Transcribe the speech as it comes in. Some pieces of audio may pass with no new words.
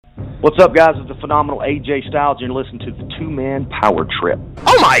What's up, guys? It's the phenomenal AJ Styles, and you're listening to the Two-Man Power Trip.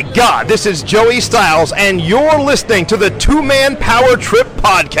 Oh my God, this is Joey Styles, and you're listening to the Two-Man Power Trip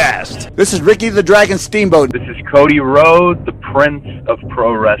podcast. This is Ricky the Dragon Steamboat. This is Cody Rhodes, the Prince of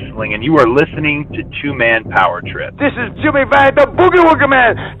Pro Wrestling, and you are listening to Two-Man Power Trip. This is Jimmy Vang, the Boogie Woogie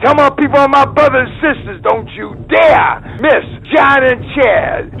Man. Tell my people, my brothers and sisters, don't you dare miss John and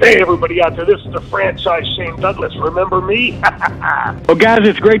Chad. Hey, everybody out there, this is the franchise Shane Douglas. Remember me? Well, guys,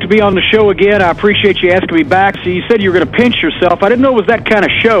 it's great to be on the show again. I appreciate you asking me back. So you said you were going to pinch yourself. I didn't know it was that kind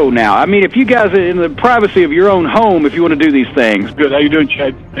of show now. I mean, if you guys are in the privacy of your own home, if you want to do these things. Good. How you doing,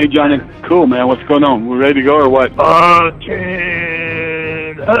 Chad? Hey, Johnny. Cool, man. What's going on? We ready to go or what?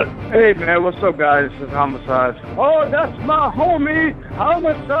 Hey, man, what's up, guys? This is Homicide. Oh, that's my homie,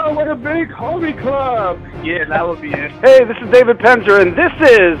 Homicide with a big homie club. Yeah, that would be it. Hey, this is David Penzer, and this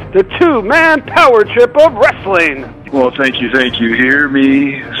is the Two-Man Power Trip of Wrestling. Well, thank you. Hear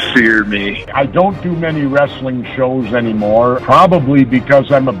me, fear me. I don't do many wrestling shows anymore, probably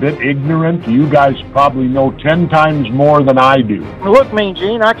because I'm a bit ignorant. You guys probably know 10 times more than I do. Look, Mean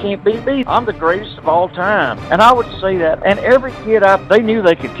Gene, I can't beat me. I'm the greatest of all time. And I would say that. And every kid they knew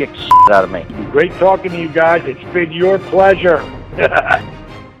they could kick the shit out of me. Great talking to you guys. It's been your pleasure.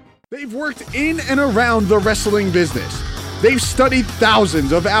 They've worked in and around the wrestling business. They've studied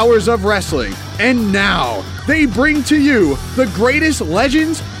thousands of hours of wrestling, and now they bring to you the greatest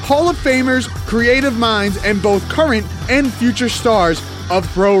legends, Hall of Famers, creative minds, and both current and future stars of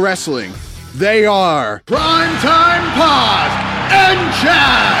pro wrestling. They are Primetime Pod and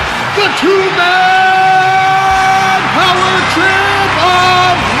Chad, the Two-Man Power Trip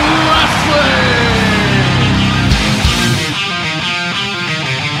of Wrestling!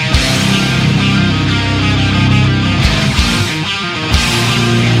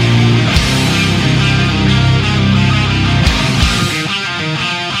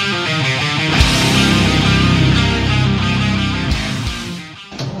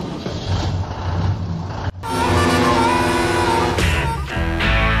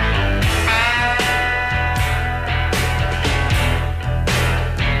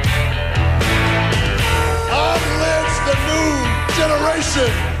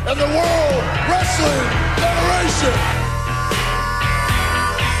 And the World Wrestling Federation.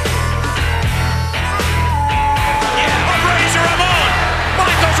 Yeah, a Razor Ramon.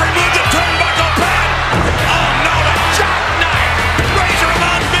 Michaels removed the turnbuckle pad. Oh no, the jackknife. Razor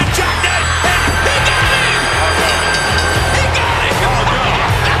Ramon's been jackknifed, and he got him. He got him. Oh no.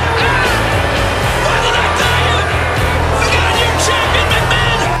 What did I tell you? We got a new champion,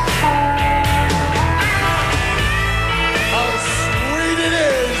 McMahon.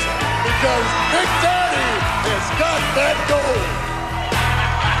 Because Big Daddy has got that gold.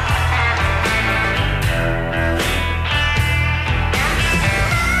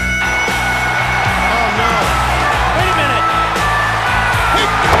 Oh no. Wait a minute.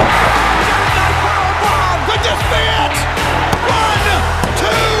 Jackknife powerbomb. Could this be it? 1, 2,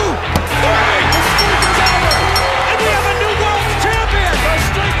 3. The streak is over. And we have a new world champion. The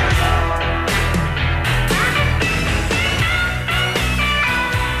streak is over.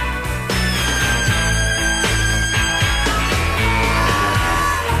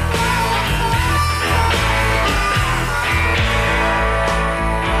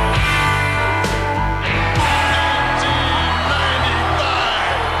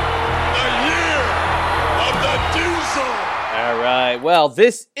 Well,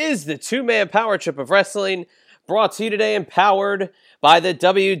 this is the Two-Man Power Trip of Wrestling, brought to you today and powered by the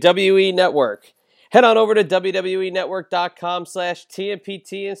WWE Network. Head on over to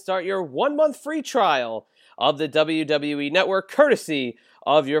WWENetwork.com/TMPT and start your 1-month free trial of the WWE Network, courtesy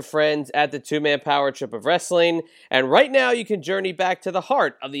of your friends at the Two-Man Power Trip of Wrestling. And right now, you can journey back to the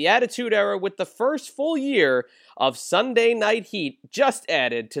heart of the Attitude Era with the first full year of Sunday Night Heat, just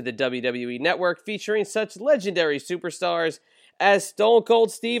added to the WWE Network, featuring such legendary superstars as Stone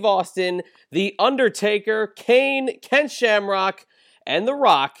Cold Steve Austin, The Undertaker, Kane, Ken Shamrock, and The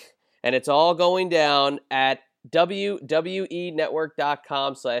Rock. And it's all going down at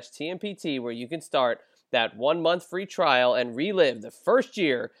WWENetwork.com/TMPT, where you can start that 1-month free trial and relive the first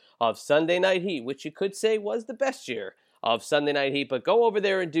year of Sunday Night Heat, which you could say was the best year of Sunday Night Heat. But go over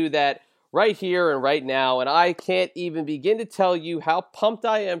there and do that right here and right now. And I can't even begin to tell you how pumped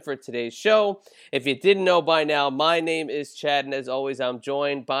I am for today's show. If you didn't know by now, my name is Chad, and as always, I'm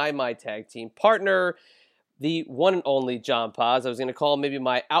joined by my tag team partner, the one and only John Paz. I was going to call him maybe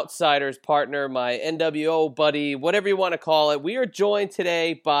my Outsiders partner, my NWO buddy, whatever you want to call it. We are joined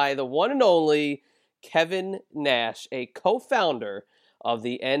today by the one and only Kevin Nash, a co-founder of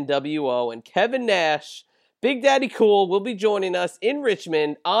the NWO. And Kevin Nash Big Daddy Cool will be joining us in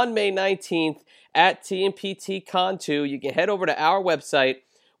Richmond on May 19th at TMPT Con 2. You can head over to our website,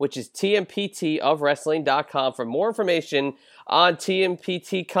 which is tmptofwrestling.com, for more information on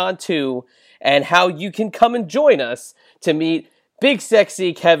TMPT Con 2 and how you can come and join us to meet Big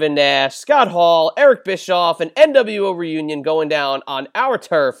Sexy Kevin Nash, Scott Hall, Eric Bischoff, and NWO reunion going down on our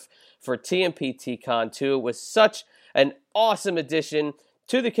turf for TMPT Con 2. It was such an awesome addition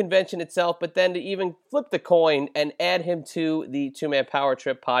to the convention itself, but then to even flip the coin and add him to the Two-Man Power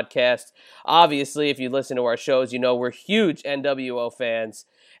Trip podcast. Obviously, if you listen to our shows, you know we're huge NWO fans,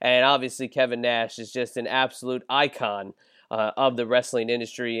 and obviously Kevin Nash is just an absolute icon of the wrestling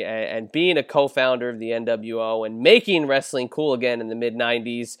industry, and being a co-founder of the NWO and making wrestling cool again in the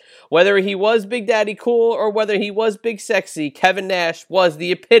mid-90s. Whether he was Big Daddy Cool or whether he was Big Sexy, Kevin Nash was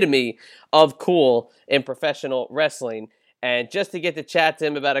the epitome of cool in professional wrestling. And just to get to chat to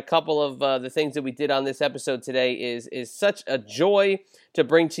him about a couple of the things that we did on this episode today is such a joy to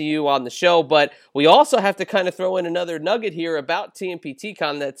bring to you on the show. But we also have to kind of throw in another nugget here about TMPT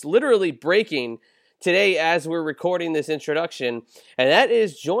Con that's literally breaking today as we're recording this introduction, and that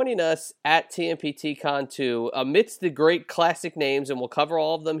is joining us at TMPT Con 2 amidst the great classic names, and we'll cover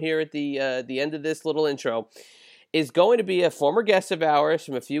all of them here at the end of this little intro, is going to be a former guest of ours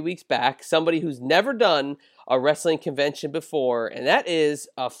from a few weeks back, somebody who's never done a wrestling convention before, and that is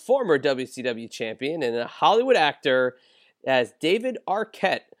a former WCW champion and a Hollywood actor, as David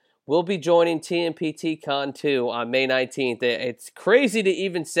Arquette will be joining TMPT Con 2 on May 19th. It's crazy to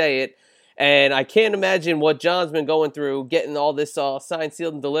even say it, and I can't imagine what John's been going through getting all this signed,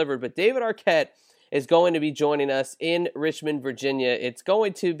 sealed, and delivered. But David Arquette is going to be joining us in Richmond, Virginia. It's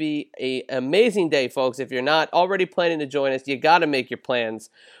going to be an amazing day, folks. If you're not already planning to join us, you got to make your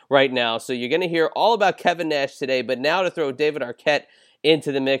plans right now. So you're going to hear all about Kevin Nash today, but now to throw David Arquette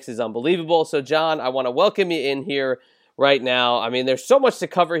into the mix is unbelievable. So, John, I want to welcome you in here right now. I mean, there's so much to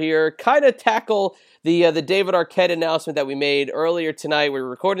cover here. Kind of tackle the David Arquette announcement that we made earlier tonight. We were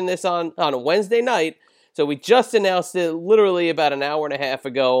recording this on a Wednesday night, so we just announced it literally about an hour and a half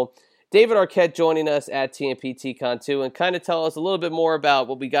ago. David Arquette joining us at TMPT Con 2 and kind of tell us a little bit more about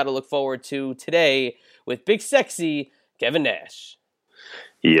what we got to look forward to today with Big Sexy Kevin Nash.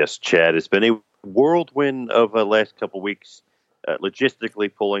 Yes, Chad, it's been a whirlwind of the last couple weeks,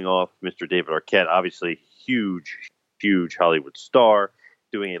 logistically pulling off Mr. David Arquette, obviously huge Hollywood star,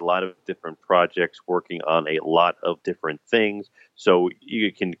 doing a lot of different projects, working on a lot of different things. So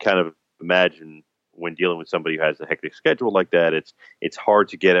you can kind of imagine when dealing with somebody who has a hectic schedule like that, it's hard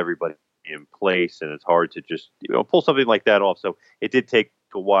to get everybody in place, and it's hard to just pull something like that off. So it did take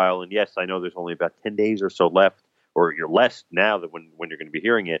a while, and yes, I know there's only about 10 days or so left, or you're less now that when you're going to be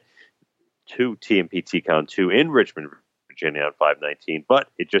hearing it, to TMPT Con 2 in Richmond, Virginia on 5/19. But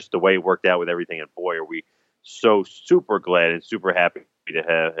it just the way it worked out with everything, and boy, are we so super glad and super happy to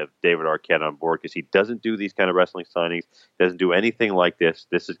have David Arquette on board, because he doesn't do these kind of wrestling signings, doesn't do anything like this.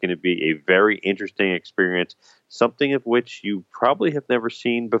 This is going to be a very interesting experience, something of which you probably have never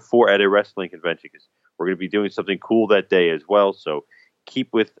seen before at a wrestling convention, because we're going to be doing something cool that day as well. So keep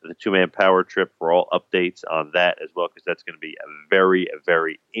with the Two-Man Power Trip for all updates on that as well, because that's going to be a very,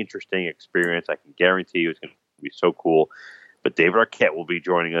 very interesting experience. I can guarantee you it's going to be so cool. But David Arquette will be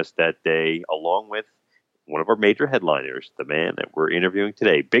joining us that day, along with one of our major headliners, the man that we're interviewing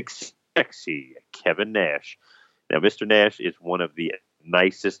today, Big Sexy Kevin Nash. Now, Mr. Nash is one of the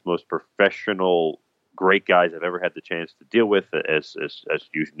nicest, most professional, great guys I've ever had the chance to deal with, as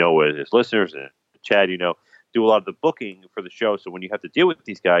you know, as listeners, and Chad, do a lot of the booking for the show. So when you have to deal with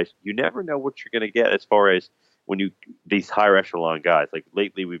these guys, you never know what you're going to get as far as these higher echelon guys. Like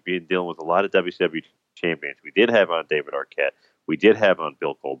lately, we've been dealing with a lot of WCW champions. We did have on David Arquette. We did have on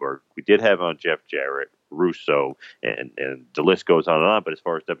Bill Goldberg. We did have on Jeff Jarrett, Russo, and the list goes on and on. But as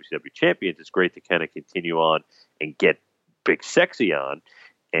far as WCW champions, it's great to kind of continue on and get Big Sexy on.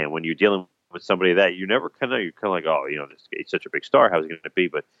 And when you're dealing with somebody that you never kind of, you're kind of like, oh, he's such a big star. How's he going to be?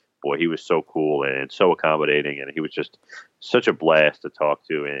 But boy, he was so cool and so accommodating, and he was just such a blast to talk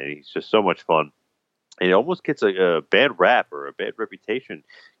to, and he's just so much fun. And he almost gets a bad rap or a bad reputation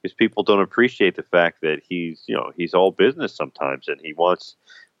because people don't appreciate the fact that he's all business sometimes, and he wants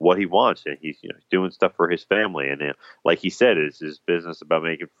what he wants, and he's doing stuff for his family. And like he said, is his business about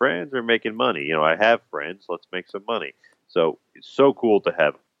making friends or making money? I have friends, let's make some money. So it's so cool to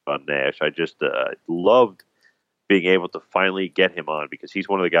have on Nash. I just loved being able to finally get him on, because he's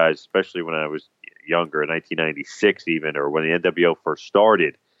one of the guys, especially when I was younger, in 1996 even, or when the NWO first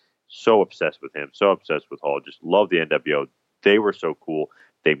started, so obsessed with him, so obsessed with Hall, just loved the NWO. They were so cool.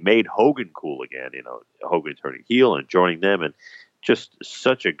 They made Hogan cool again, Hogan turning heel and joining them, and just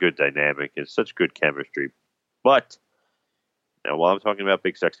such a good dynamic and such good chemistry. But now, while I'm talking about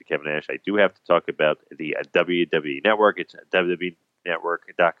Big Sexy Kevin Nash, I do have to talk about the WWE Network. It's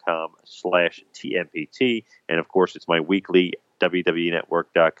www.network.com/TMPT. And, of course, it's my weekly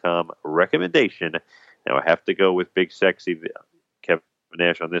WWENetwork.com recommendation. Now, I have to go with Big Sexy Kevin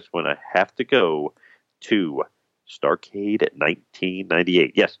Nash on this one. I have to go to Starrcade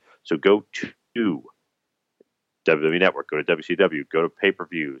 1998. Yes, so go to WWE Network, go to WCW, go to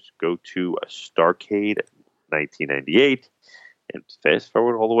pay-per-views, go to Starrcade 1998, and fast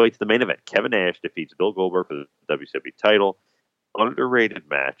forward all the way to the main event. Kevin Nash defeats Bill Goldberg for the WCW title. Underrated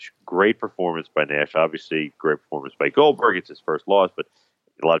match. Great performance by Nash. Obviously, great performance by Goldberg. It's his first loss, but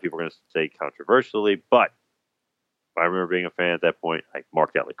a lot of people are going to say controversially. But I remember being a fan at that point. I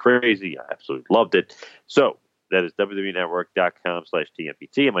marked out like crazy. I absolutely loved it. So that is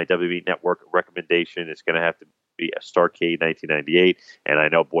WWENetwork.com/TMPT. And my WWE Network recommendation is going to have to be a Starrcade 1998. And I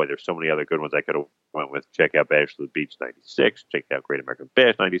know, boy, there's so many other good ones I could have went with. Check out Bash to the Beach 96. Check out Great American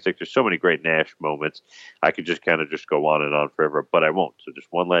Bash 96. There's so many great Nash moments. I could just kind of just go on and on forever, but I won't. So just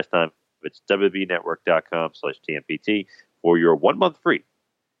one last time, it's WWENetwork.com/TMPT for your 1 month free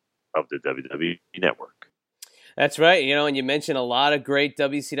of the WWE Network. That's right. You know, and you mentioned a lot of great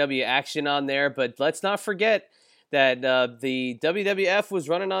WCW action on there, but let's not forget that the WWF was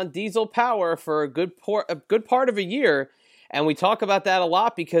running on diesel power for a good part of a year. And we talk about that a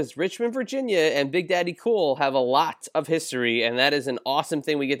lot because Richmond, Virginia and Big Daddy Cool have a lot of history, and that is an awesome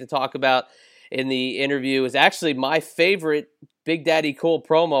thing we get to talk about in the interview. Is actually my favorite Big Daddy Cool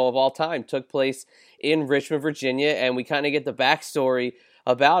promo of all time. Took place in Richmond, Virginia, and we kind of get the backstory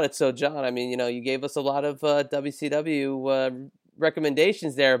about it. So, John, I mean, you know, you gave us a lot of WCW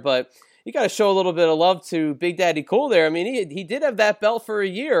recommendations there, but you got to show a little bit of love to Big Daddy Cool there. I mean, he did have that belt for a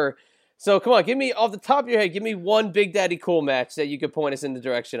year. So come on, give me, off the top of your head, give me one Big Daddy Cool match that you could point us in the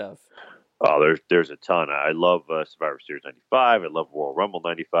direction of. Oh, there's a ton. I love Survivor Series 95. I love Royal Rumble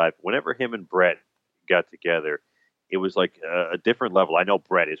 95. Whenever him and Brett got together, it was like a different level. I know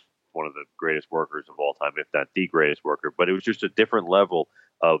Brett is one of the greatest workers of all time, if not the greatest worker, but it was just a different level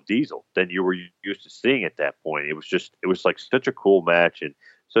of Diesel than you were used to seeing at that point. It was like such a cool match and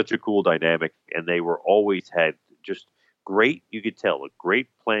such a cool dynamic, and they were always had just great, you could tell, great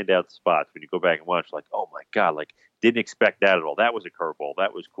planned out spots when you go back and watch, like, oh my God, like, didn't expect that at all. That was a curveball.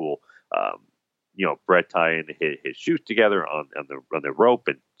 That was cool. You know, Brett tying his shoes together on the rope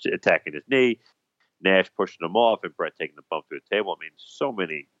and attacking his knee, Nash pushing him off, and Brett taking the bump through the table. I mean, so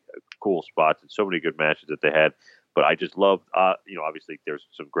many cool spots and so many good matches that they had. But I just loved, you know, obviously there's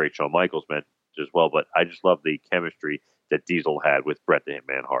some great Shawn Michaels matches as well, but I just love the chemistry that Diesel had with Bret the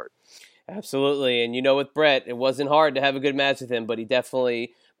Hitman Hart. Absolutely. And you know, with Bret, it wasn't hard to have a good match with him, but he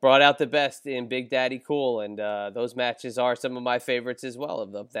definitely brought out the best in Big Daddy Cool. And those matches are some of my favorites as well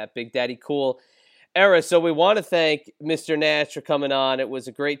of that Big Daddy Cool era. So we want to thank Mr. Nash for coming on. It was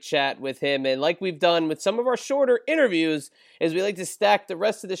a great chat with him. And like we've done with some of our shorter interviews, is we like to stack the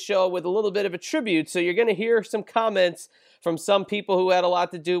rest of the show with a little bit of a tribute. So you're going to hear some comments from some people who had a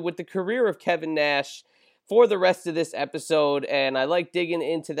lot to do with the career of Kevin Nash for the rest of this episode. And I like digging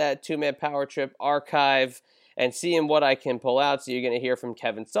into that Two-Man Power Trip archive and seeing what I can pull out. So you're going to hear from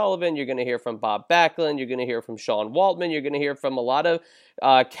Kevin Sullivan, you're going to hear from Bob Backlund, you're going to hear from Sean Waltman, you're going to hear from a lot of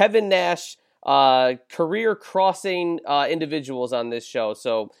Kevin Nash career-crossing individuals on this show.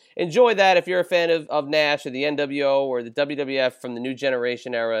 So enjoy that. If you're a fan of Nash or the NWO or the WWF from the New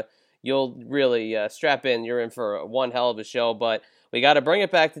Generation era, you'll really strap in. You're in for one hell of a show, but we got to bring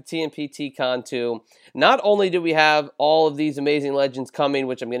it back to TMPT Con 2. Not only do we have all of these amazing legends coming,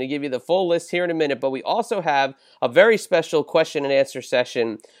 which I'm going to give you the full list here in a minute, but we also have a very special question and answer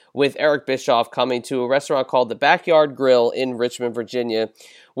session with Eric Bischoff coming to a restaurant called the Backyard Grill in Richmond, Virginia,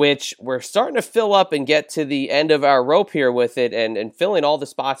 which we're starting to fill up and get to the end of our rope here with it and filling all the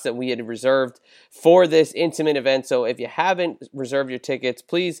spots that we had reserved for this intimate event. So if you haven't reserved your tickets,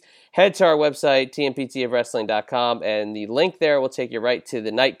 please head to our website, tmptofwrestling.com, and the link there will take you right to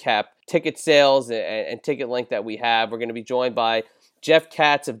the nightcap ticket sales and ticket link that we have. We're going to be joined by Jeff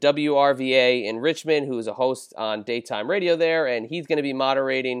Katz of WRVA in Richmond, who is a host on daytime radio there, and he's going to be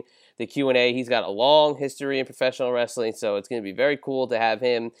moderating the Q&A. He's got a long history in professional wrestling, so it's going to be very cool to have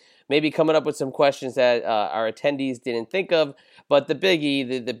him maybe coming up with some questions that our attendees didn't think of. But the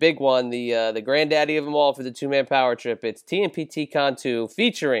biggie, the big one, the granddaddy of them all for the Two-Man Power Trip, it's TMPT Con 2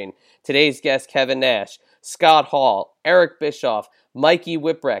 featuring today's guest Kevin Nash, Scott Hall, Eric Bischoff, Mikey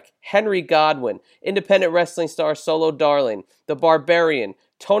Whipwreck, Henry Godwin, independent wrestling star Solo Darling, The Barbarian,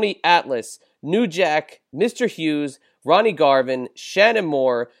 Tony Atlas, New Jack, Mr. Hughes, Ronnie Garvin, Shannon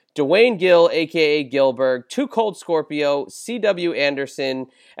Moore, Dwayne Gill, a.k.a. Gilbert, Too Cold Scorpio, C.W. Anderson,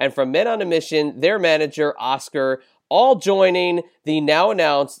 and from Men on a Mission, their manager, Oscar, all joining the now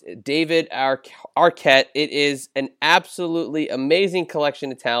announced David Arquette. It is an absolutely amazing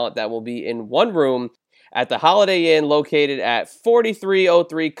collection of talent that will be in one room at the Holiday Inn located at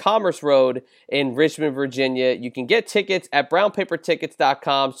 4303 Commerce Road in Richmond, Virginia. You can get tickets at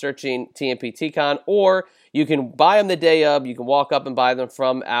brownpapertickets.com searching TMPTCon, or you can buy them the day of. You can walk up and buy them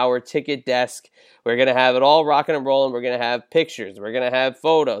from our ticket desk. We're going to have it all rocking and rolling. We're going to have pictures. We're going to have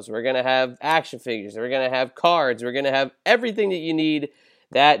photos. We're going to have action figures. We're going to have cards. We're going to have everything that you need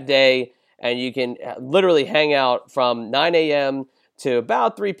that day. And you can literally hang out from 9 a.m. to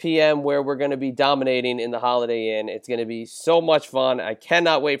about 3 p.m. where we're going to be dominating in the Holiday Inn. It's going to be so much fun. I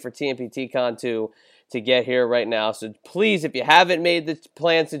cannot wait for TMPTCon 2 to get here right now. So please, if you haven't made the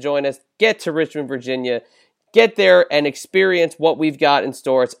plans to join us, get to Richmond, Virginia. Get there and experience what we've got in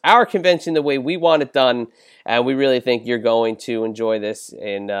store. It's our convention the way we want it done, and we really think you're going to enjoy this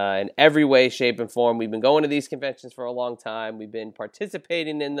in every way, shape, and form. We've been going to these conventions for a long time. We've been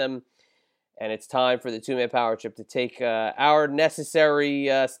participating in them, and it's time for the Two-Man Power Trip to take our necessary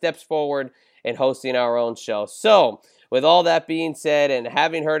steps forward in hosting our own show. So, with all that being said, and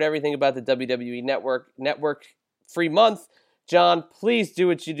having heard everything about the WWE Network free month, John, please do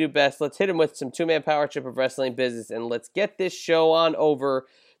what you do best. Let's hit him with some Two-Man Power Trip of Wrestling business, and let's get this show on over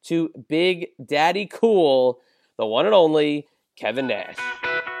to Big Daddy Cool, the one and only Kevin Nash.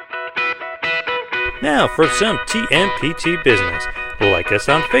 Now for some TMPT business. Like us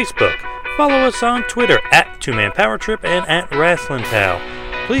on Facebook. Follow us on Twitter at Two-Man Power Trip and at Wrestling Pal.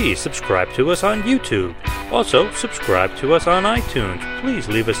 Please subscribe to us on YouTube. Also, subscribe to us on iTunes. Please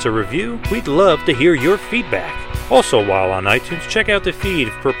leave us a review. We'd love to hear your feedback. Also, while on iTunes, check out the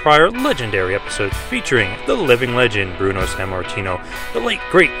feed for prior legendary episodes featuring the living legend Bruno Sammartino, the late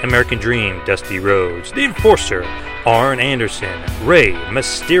great American Dream Dusty Rhodes, the Enforcer Arn Anderson, Rey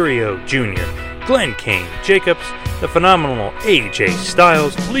Mysterio Jr., Glenn Kane Jacobs, the phenomenal AJ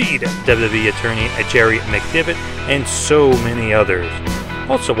Styles, lead WWE attorney Jerry McDivitt, and so many others.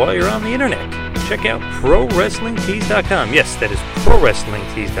 Also, while you're on the internet, check out ProWrestlingTees.com. Yes, that is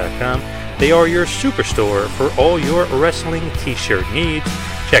ProWrestlingTees.com. They are your superstore for all your wrestling t-shirt needs.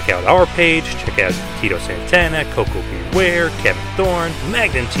 Check out our page, check out Tito Santana, Coco Beware, Kevin Thorne,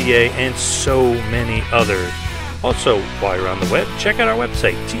 Magnum TA, and so many others. Also, while you're on the web, check out our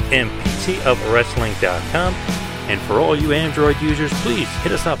website, tmptofwrestling.com. And for all you Android users, please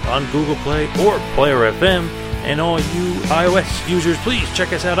hit us up on Google Play or Player FM. And all you iOS users, please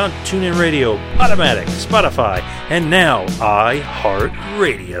check us out on TuneIn Radio, Automatic, Spotify, and now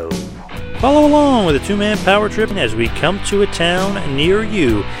iHeartRadio. Follow along with the Two-Man Power Trip as we come to a town near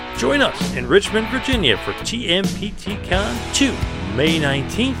you. Join us in Richmond, Virginia for TMPTCon 2, May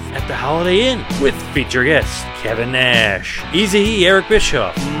 19th at the Holiday Inn with feature guests Kevin Nash, Easy Eric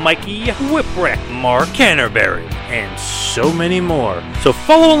Bischoff, Mikey Whipwreck, Mark Canterbury, and so many more. So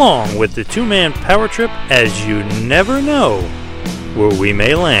follow along with the Two-Man Power Trip as you never know where we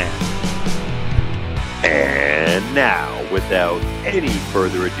may land. And now, without any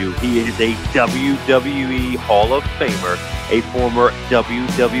further ado, he is a WWE Hall of Famer, a former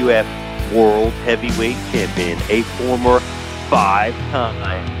WWF World Heavyweight Champion, a former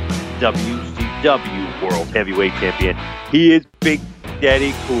 5-time WCW World Heavyweight Champion. He is Big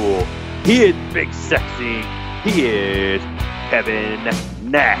Daddy Cool. He is Big Sexy. He is Kevin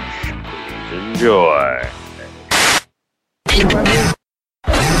Nash. Please enjoy.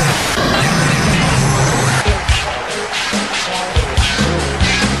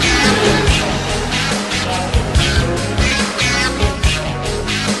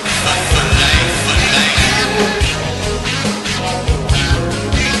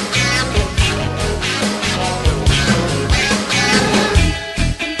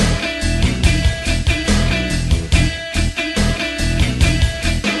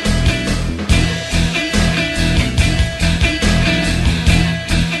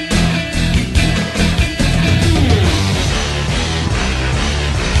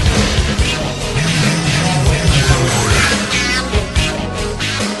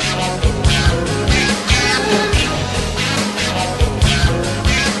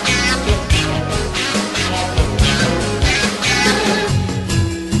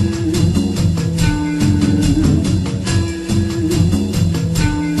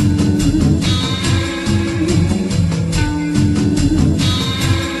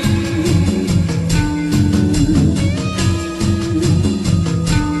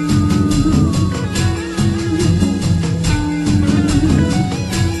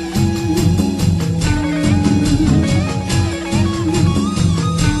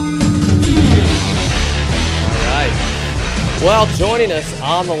 Well, joining us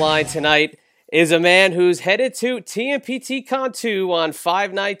on the line tonight is a man who's headed to TMPT Con 2 on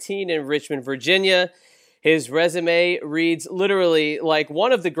 5/19 in Richmond, Virginia. His resume reads literally like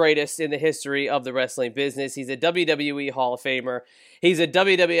one of the greatest in the history of the wrestling business. He's a WWE Hall of Famer. He's a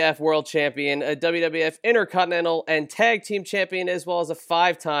WWF World Champion, a WWF Intercontinental and Tag Team Champion, as well as a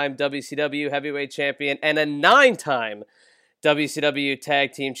 5-time WCW Heavyweight Champion and a 9-time WCW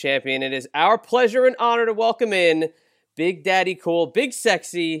Tag Team Champion. It is our pleasure and honor to welcome in Big Daddy Cool, Big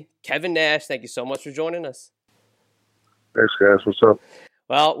Sexy, Kevin Nash. Thank you so much for joining us. Thanks, guys. What's up?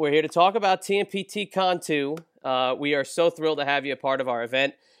 Well, we're here to talk about TMPT Con 2. We are so thrilled to have you a part of our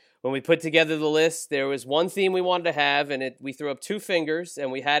event. When we put together the list, there was one theme we wanted to have, and we threw up 2 fingers,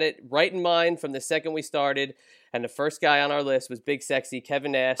 and we had it right in mind from the second we started. And the first guy on our list was Big Sexy,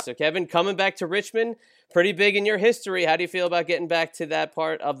 Kevin Nash. So, Kevin, coming back to Richmond, pretty big in your history. How do you feel about getting back to that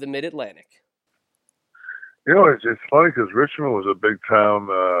part of the Mid-Atlantic? You know, it's funny because Richmond was a big town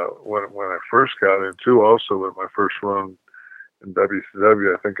when I first got in, too. Also, with my first run in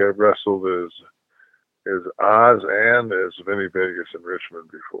WCW, I think I wrestled as Oz and as Vinny Vegas in Richmond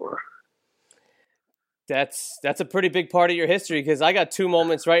before. That's a pretty big part of your history, because I got 2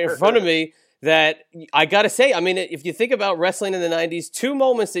 moments right in front of me that I got to say, I mean, if you think about wrestling in the 90s, 2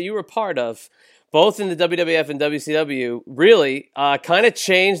 moments that you were part of, both in the WWF and WCW, really kind of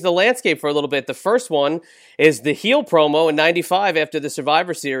changed the landscape for a little bit. The first one is the heel promo in '95 after the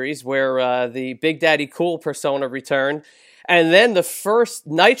Survivor Series, where the Big Daddy Cool persona returned. And then the first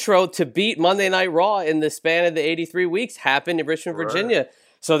Nitro to beat Monday Night Raw in the span of the 83 weeks happened in Richmond, Virginia.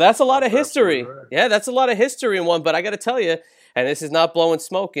 So that's a lot of history. Right. Yeah, that's a lot of history in one. But I got to tell you, and this is not blowing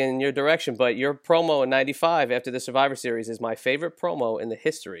smoke in your direction, but your promo in '95 after the Survivor Series is my favorite promo in the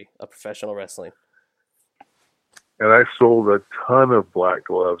history of professional wrestling. And I sold a ton of black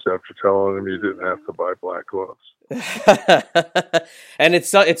gloves after telling him you didn't have to buy black gloves. And it's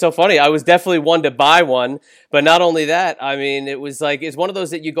so funny. I was definitely one to buy one, but not only that, I mean, it was like, it's one of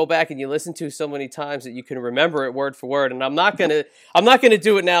those that you go back and you listen to so many times that you can remember it word for word. And I'm not gonna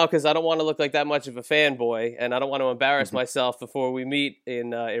do it now because I don't want to look like that much of a fanboy, and I don't want to embarrass myself before we meet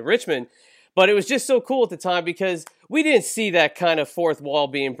in Richmond. But it was just so cool at the time because we didn't see that kind of fourth wall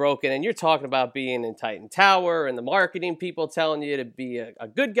being broken. And you're talking about being in Titan Tower and the marketing people telling you to be a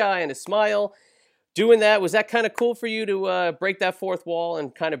good guy and to smile. Doing that, was that kind of cool for you to break that fourth wall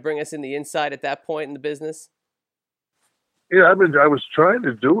and kind of bring us in the inside at that point in the business? Yeah, I mean, I was trying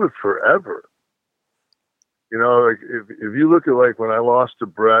to do it forever. You know, like if you look at like when I lost to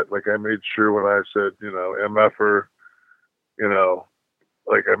Brett, like I made sure when I said, you know, MFer, you know,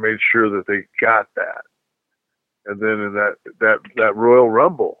 like I made sure that they got that. And then in that Royal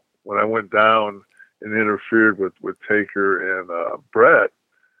Rumble, when I went down and interfered with Taker and Brett,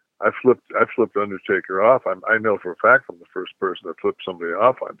 I flipped Undertaker off. I know for a fact I'm the first person that flipped somebody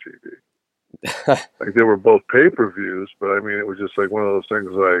off on TV. Like they were both pay-per-views, but I mean it was just like one of those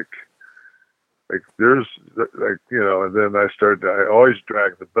things like there's like, you know, and then I always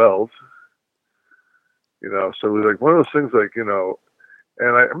drag the belt, you know, so it was like one of those things like, you know,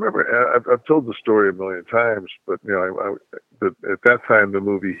 and I remember I've told the story a million times, but you know, at that time the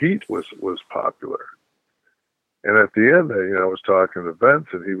movie Heat was popular. And at the end, you know, I was talking to Vince,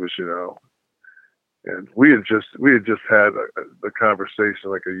 and he was, you know, and we had just had the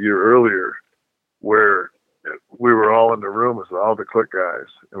conversation like a year earlier, where we were all in the room as all the Click guys,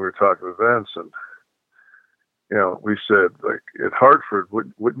 and we were talking to Vince, and you know, we said like at Hartford,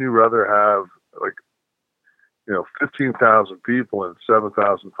 wouldn't you rather have like, you know, 15,000 people and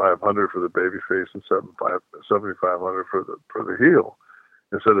 7,500 for the babyface and 7,500 for the heel?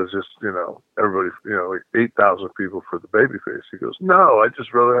 Instead of just, you know, everybody, you know, like 8,000 people for the babyface. He goes, no, I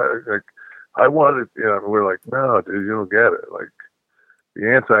just rather, like, I wanted, you know, and we're like, no, dude, you don't get it. Like,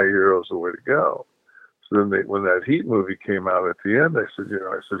 the anti-hero is the way to go. So then when that Heat movie came out at the end, I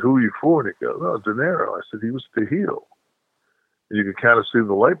said, who are you for? And he goes, no, De Niro. I said, he was the heel. And you could kind of see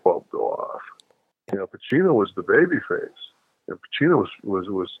the light bulb go off. You know, Pacino was the babyface. And Pacino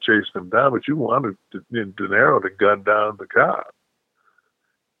was chasing him down, but you wanted De Niro to gun down the cop.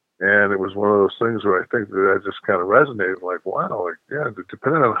 And it was one of those things where I think that just kind of resonated, like, wow, like, yeah,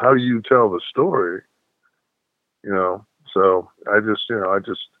 depending on how you tell the story, you know. So I just,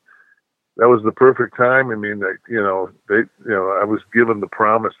 that was the perfect time. I mean, like, you know, I was given the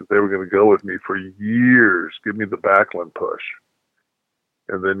promise that they were going to go with me for years, give me the Backlund push.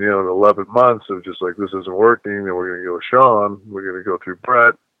 And then, you know, in 11 months of just like, this isn't working, and we're going to go with Sean, we're going to go through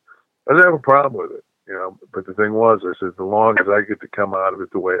Brett. I didn't have a problem with it. You know, but the thing was, I said, as long as I get to come out of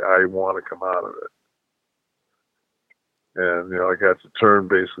it the way I want to come out of it. And, I got to turn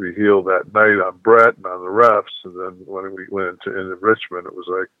basically heel that night on Brett and on the refs. And then when we went into Richmond, it was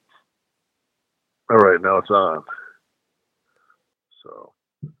like, all right, now it's on. So.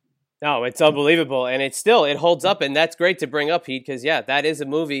 No, it's unbelievable. And it holds up. And that's great to bring up, Pete, because, that is a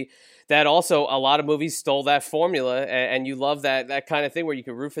movie that also a lot of movies stole that formula. And you love that kind of thing where you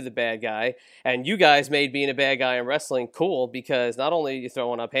can root for the bad guy. And you guys made being a bad guy in wrestling cool because not only are you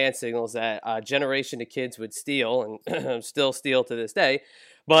throwing up hand signals that a generation of kids would steal and still steal to this day,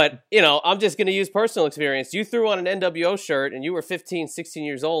 but, I'm just going to use personal experience. You threw on an NWO shirt and you were 15, 16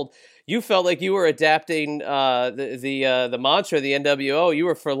 years old. You felt like you were adapting the mantra of the NWO. You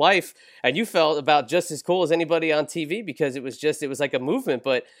were for life, and you felt about just as cool as anybody on TV because it was like a movement.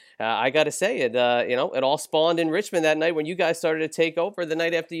 But I got to say it, it all spawned in Richmond that night when you guys started to take over the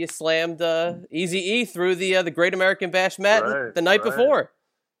night after you slammed Eazy-E through the Great American Bash mat the night before.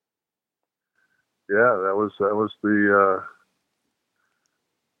 Yeah, that was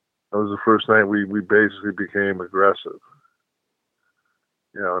the first night we basically became aggressive.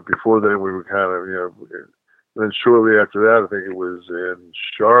 Before then we were kind of, then shortly after that, I think it was in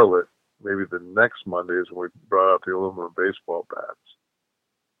Charlotte, maybe the next Monday is when we brought out the aluminum baseball bats.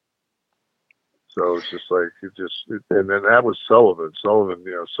 So it's just like, and then that was Sullivan. Sullivan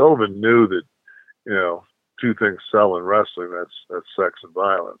knew that, two things sell in wrestling, that's sex and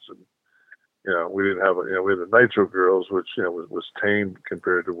violence. And, we didn't have, we had the Nitro Girls, which, was tame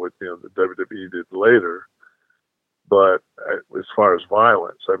compared to what, the WWE did later. But as far as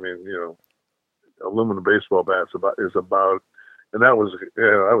violence, I mean, aluminum baseball bats is about, and that was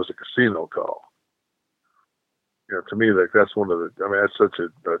a casino call. To me, that's one of the, that's such a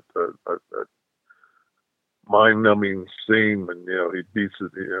mind-numbing scene when, he beats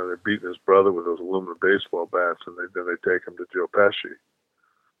it, they're beating his brother with those aluminum baseball bats, and then they take him to Joe Pesci.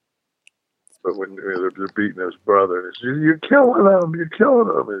 But when they're beating his brother, and it's, you're killing him,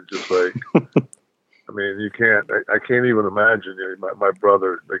 and it's just like, I mean, you can't. I can't even imagine my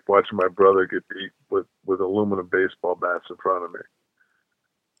brother, like watching my brother get beat with aluminum baseball bats in front of me.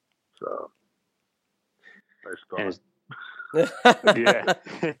 So, nice thought. Yeah.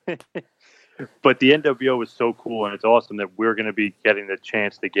 But the NWO was so cool, and it's awesome that we're going to be getting the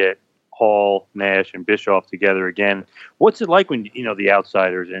chance to get Hall, Nash, and Bischoff together again. What's it like when the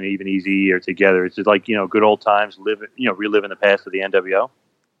Outsiders and even Eazy-E are together? Is it like good old times, reliving the past of the NWO?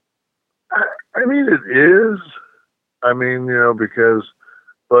 I mean, it is. I mean,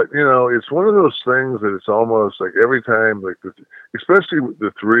 but it's one of those things that it's almost like every time, like, especially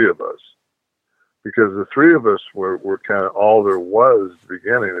the three of us, because the three of us were kind of all there was at the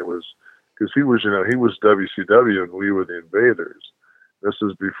beginning. It was because he was WCW and we were the Invaders. This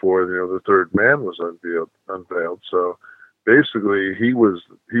is before the third man was unveiled. So basically, he was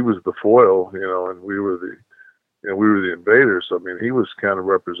the foil, and we were the. We were the Invaders. So, I mean, he was kind of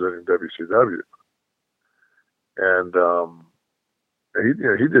representing WCW, and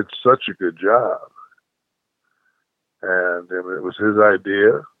he did such a good job. And it was his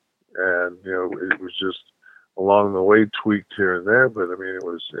idea, and it was just along the way tweaked here and there. But I mean, it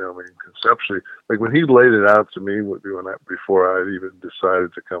was conceptually, like when he laid it out to me before I even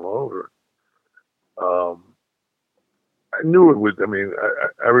decided to come over. I knew it would. I mean,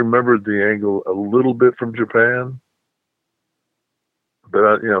 I remembered the angle a little bit from Japan, but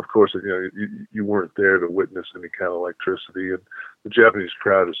of course, you weren't there to witness any kind of electricity, and the Japanese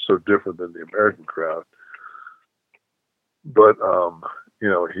crowd is so different than the American crowd. But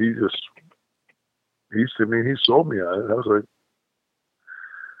he sold me on it. I was like,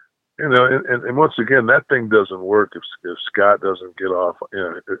 and once again, that thing doesn't work if Scott doesn't get off.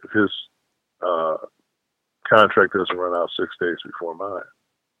 If his contract doesn't run out 6 days before mine.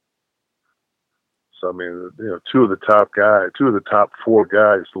 So I mean, two of the top four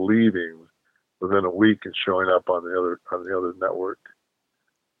guys leaving within a week and showing up on the other network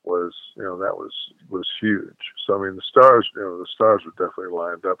was huge. So I mean, the stars were definitely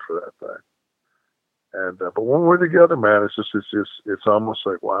lined up for that thing. And but when we're together, man, it's almost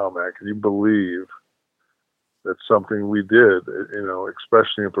like, wow, man, can you believe that's something we did,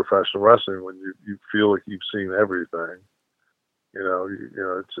 especially in professional wrestling when you feel like you've seen everything.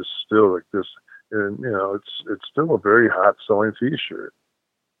 It's just still like this, and it's still a very hot selling T-shirt.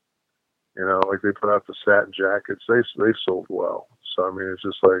 Like they put out the satin jackets, they sold well. So I mean, it's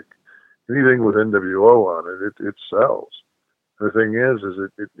just like anything with NWO on it sells. And the thing is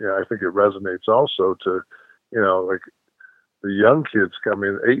I think it resonates also to, like, the young kids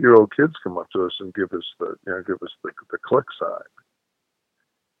 8-year-old kids come up to us and give us the click sign.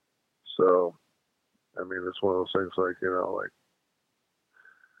 So, I mean, it's one of those things like,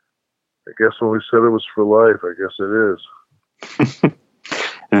 I guess when we said it was for life, I guess it is.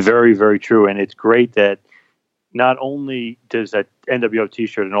 Very, very true. And it's great that not only does that NWO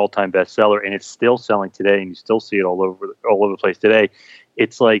T-shirt an all-time bestseller, and it's still selling today, and you still see it all over the place today.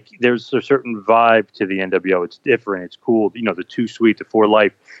 It's like there's a certain vibe to the NWO. It's different. It's cool. You know, the Too Sweet, the For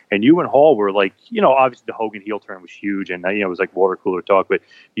Life, and you and Hall were like, you know, obviously the Hogan heel turn was huge, and you know it was like water cooler talk. But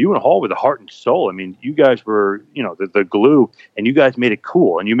you and Hall were the heart and soul. I mean, you guys were, you know, the glue, and you guys made it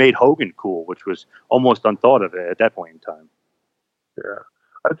cool, and you made Hogan cool, which was almost unthought of at that point in time. Yeah,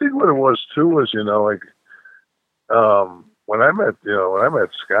 I think what it was too was, you know, like when I met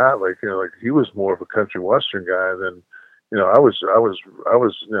Scott, like, you know, like he was more of a country western guy than. You know, I was,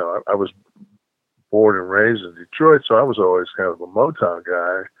 you know, I was born and raised in Detroit, so I was always kind of a Motown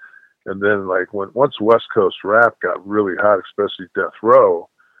guy. And then, like, once West Coast rap got really hot, especially Death Row,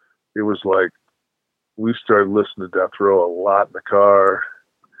 it was like we started listening to Death Row a lot in the car.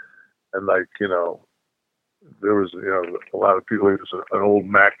 And, like, you know, there was, you know, a lot of people. It was an old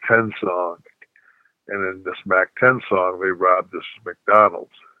Mac 10 song, and in this Mac 10 song, they robbed this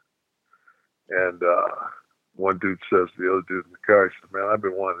McDonald's, and one dude says to the other dude in the car, he says, "Man, I've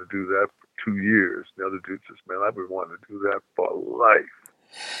been wanting to do that for 2 years." The other dude says, "Man, I've been wanting to do that for life."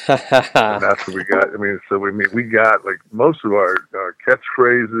 And that's what we got. I mean, so we got like most of our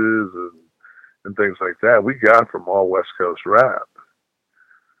catchphrases and things like that we got from all West Coast rap.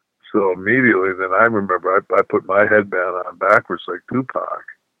 So immediately, then I remember I put my headband on backwards like Tupac.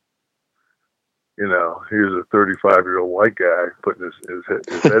 You know, here's a 35-year-old white guy putting his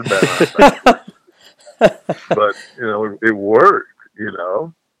headband on backwards. But, you know, it worked, you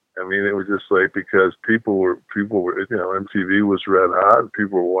know. I mean, it was just like because people were, you know, MTV was red hot, and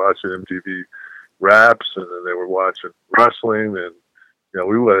people were watching MTV raps, and then they were watching wrestling, and, you know,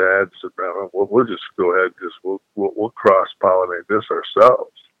 we would have had some, we'll just go ahead, we'll cross-pollinate this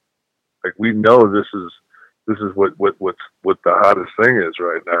ourselves. Like, we know this is what the hottest thing is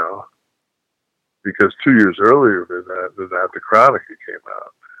right now, because 2 years earlier than that, the Chronic came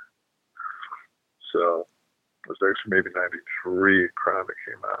out. So it was actually maybe 93 Chronic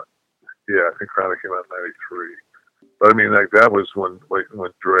came out. Yeah, I think Chronic came out in 93. But I mean, like that was when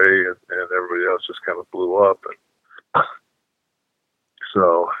Dre and everybody else just kind of blew up. And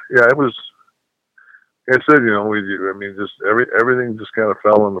so, yeah, it was, like I said, you know, just everything just kind of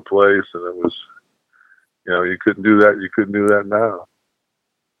fell into place, and it was, you know, you couldn't do that now.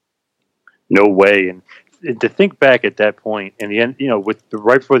 No way. And to think back at that point, and the end, you know,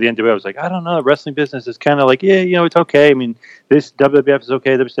 right before the NWO, I was like, I don't know, the wrestling business is kind of like, yeah, you know, it's okay. I mean, this WWF is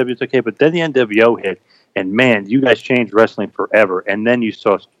okay, WCW is okay, but then the NWO hit, and man, you guys changed wrestling forever. And then you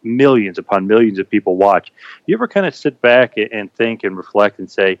saw millions upon millions of people watch. You ever kind of sit back and think and reflect and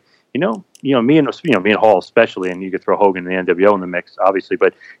say, me and Hall especially, and you could throw Hogan and the NWO in the mix, obviously,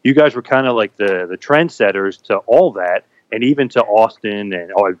 but you guys were kind of like the trendsetters to all that, and even to Austin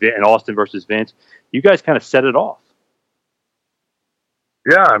and Austin versus Vince. You guys kind of set it off.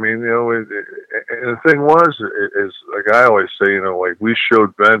 Yeah, I mean, you know, and the thing is like I always say, you know, like we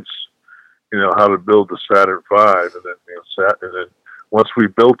showed Vince, you know, how to build the Saturn V, and then and then once we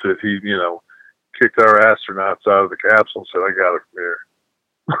built it, he, you know, kicked our astronauts out of the capsule and said, "I got it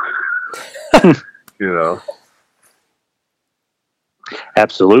from here." You know.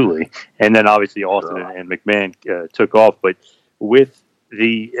 Absolutely. And then obviously Austin and McMahon took off, but with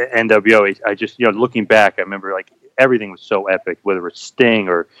the NWO, I just, you know, looking back, I remember like everything was so epic, whether it's Sting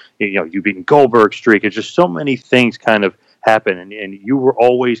or, you know, you beating Goldberg streak. It's just so many things kind of happen, and you were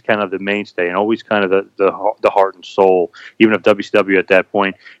always kind of the mainstay and always kind of the heart and soul, even of WCW at that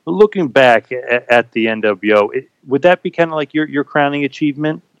point. But looking back at the NWO, would that be kind of like your crowning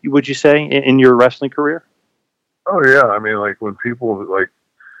achievement, would you say, in your wrestling career? Oh yeah, I mean, like when people like,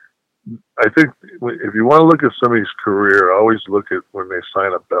 I think if you want to look at somebody's career, always look at when they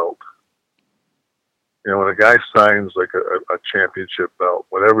sign a belt. You know, when a guy signs like a championship belt,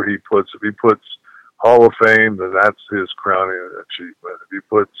 whatever he puts, if he puts Hall of Fame, then that's his crowning achievement. If he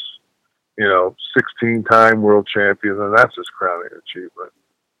puts, you know, 16-time world champion, then that's his crowning achievement.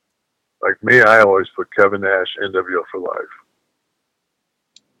 Like me, I always put Kevin Nash, NWO for life.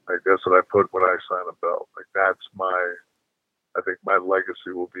 Like that's what I put when I sign a belt. Like that's I think my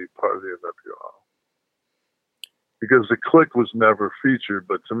legacy will be part of the NWO. Because the Click was never featured,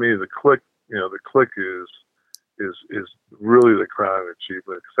 but to me, the Click is really the crowning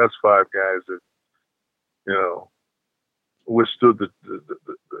achievement. Because that's five guys that, you know, withstood the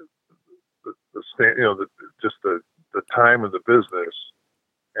stand, you know, the time of the business.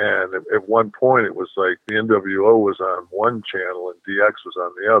 And at one point, it was like the NWO was on one channel and DX was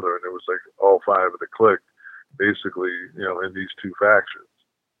on the other, and it was like all five of the Click, basically, you know, in these two factions.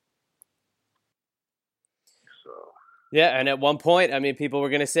 So Yeah, and at one point, I mean, people were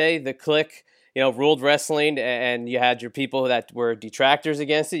going to say the Clique, ruled wrestling, and you had your people that were detractors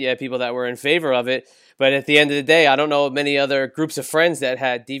against it. You had people that were in favor of it. But at the end of the day, I don't know many other groups of friends that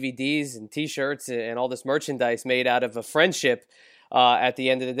had DVDs and T-shirts and all this merchandise made out of a friendship at the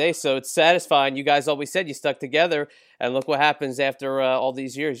end of the day. So it's satisfying. You guys always said you stuck together, and look what happens after all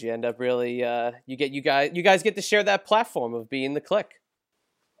these years. You end up really, you guys get to share that platform of being the Clique.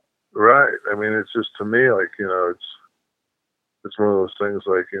 Right. I mean, it's just, to me, like, it's one of those things,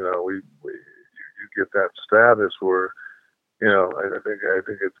 like, you get that status where, I think at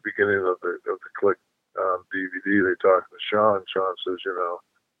the beginning of the Clique DVD, they talk to Sean. Sean says,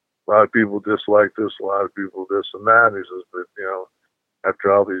 a lot of people dislike this, a lot of people this and that. He says, but,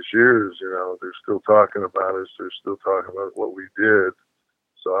 after all these years, they're still talking about us. They're still talking about what we did.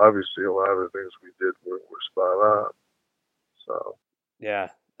 So obviously a lot of the things we did were spot on. So. Yeah,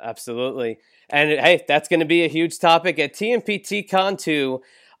 absolutely. And hey, that's going to be a huge topic at TMPT Con 2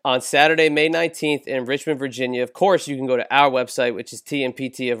 on Saturday, May 19th in Richmond, Virginia. Of course, you can go to our website, which is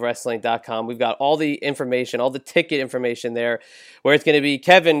tmptofwrestling.com. We've got all the information, all the ticket information there, where it's going to be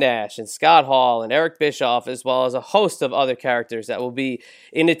Kevin Nash and Scott Hall and Eric Bischoff, as well as a host of other characters that will be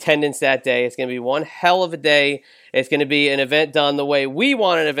in attendance that day. It's going to be one hell of a day. It's going to be an event done the way we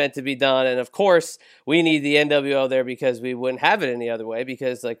want an event to be done. And of course, we need the NWO there because we wouldn't have it any other way.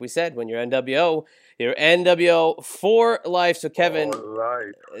 Because like we said, when you're NWO for life. So Kevin, for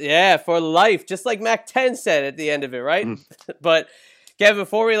life. Yeah, for life. Just like Mac 10 said at the end of it, right? But Kevin,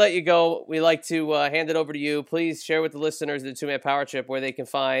 before we let you go, we like to hand it over to you. Please share with the listeners of the Two Man Power Trip where they can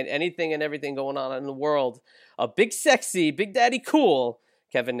find anything and everything going on in the world of Big Sexy, Big Daddy Cool,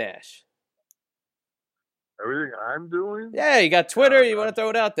 Kevin Nash. Everything I'm doing? Yeah, you got Twitter. You want to throw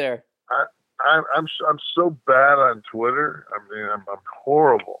it out there? I'm so bad on Twitter. I mean, I'm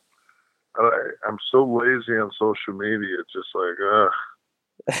horrible. I'm so lazy on social media. It's just like,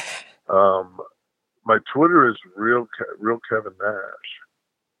 my Twitter is real Kevin Nash,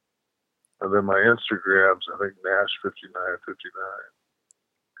 and then my Instagram's I think Nash5959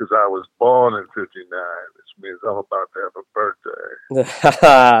 because I was born in '59, which means I'm about to have a birthday,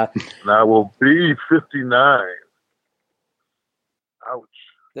 and I will be 59. Ouch.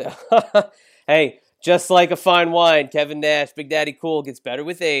 Hey. Just like a fine wine, Kevin Nash, Big Daddy Cool, gets better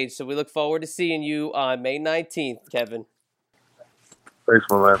with age. So we look forward to seeing you on May 19th, Kevin. Thanks,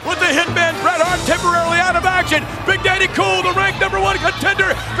 my man. With the hitman Bret Hart temporarily out of action, Big Daddy Cool, the ranked #1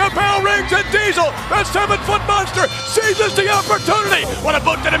 contender, the bell rings and Diesel, the 7-foot monster, seizes the opportunity. What a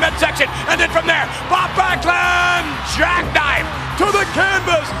boot to the midsection, and then from there, Bob Backlund, jackknife to the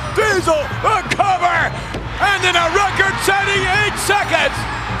canvas, Diesel, the cover, and in a record-setting 8 seconds,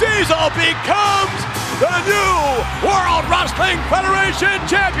 Diesel becomes the new World Wrestling Federation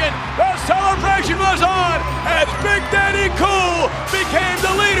champion. The celebration was on as Big Daddy Cool became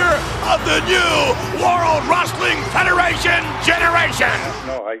the leader of the new World Wrestling Federation generation.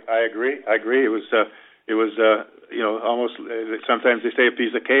 No, I agree. It was almost sometimes they say a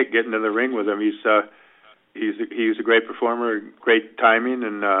piece of cake getting in the ring with him. He's a great performer, great timing,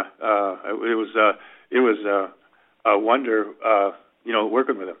 and it was a wonder.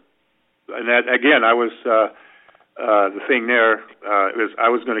 Working with him. And that, again, I was, the thing there was I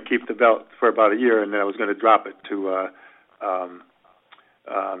was going to keep the belt for about a year, and then I was going to drop it to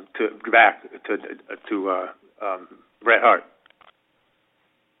Bret Hart.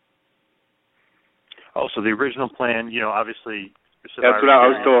 Oh, so the original plan, obviously. That's what I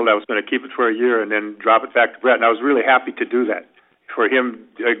was told. I was going to keep it for a year and then drop it back to Bret, and I was really happy to do that. For him,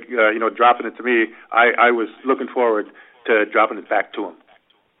 dropping it to me, I was looking forward to dropping it back to him.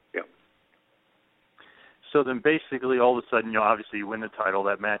 Yeah. So then basically all of a sudden, obviously you win the title.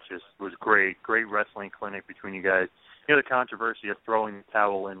 That match was great wrestling clinic between you guys. The controversy of throwing the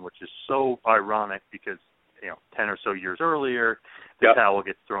towel in, which is so ironic because, 10 or so years earlier, the towel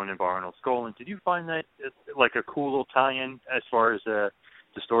gets thrown in by Arnold Skaaland. Did you find that like a cool little tie-in as far as the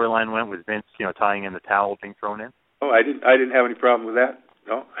storyline went with Vince, tying in the towel being thrown in? Oh, I didn't have any problem with that.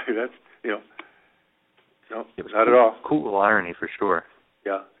 No, that's, no, it was not at all. Cool irony for sure.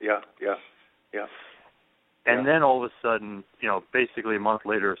 Yeah. And then all of a sudden, basically a month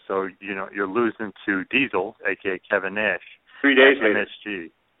later or so, you're losing to Diesel, a.k.a. Kevin Nash. 3 days later.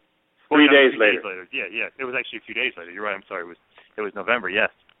 MSG. 3 days later. Yeah. It was actually a few days later. You're right. I'm sorry. It was November. Yes.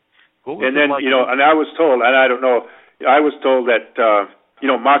 And then and I was told, and I don't know, I was told that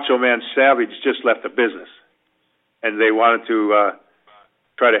Macho Man Savage just left the business, and they wanted to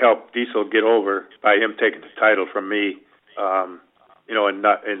try to help Diesel get over by him taking the title from me, and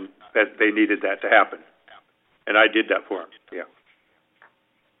that they needed that to happen. And I did that for him, yeah.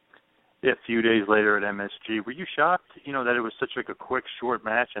 a few days later at MSG. Were you shocked, that it was such like a quick, short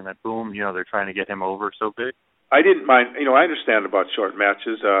match and that boom, they're trying to get him over so big? I didn't mind. I understand about short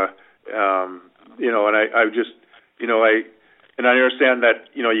matches. And I just, I understand that,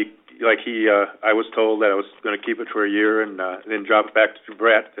 I was told that I was going to keep it for a year and then drop it back to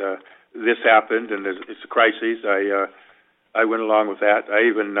Brett. This happened, and it's a crisis. I went along with that. I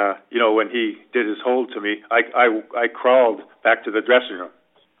even, when he did his hold to me, I crawled back to the dressing room.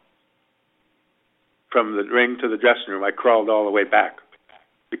 From the ring to the dressing room, I crawled all the way back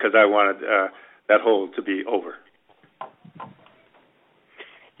because I wanted that hold to be over.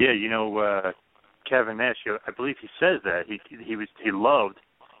 Yeah, Kevin Nash, I believe he says that he loved,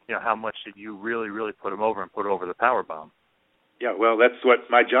 how much that you really, really put him over and put over the power bomb. Yeah, well, that's what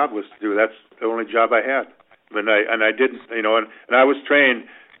my job was to do. That's the only job I had, and I didn't, and I was trained.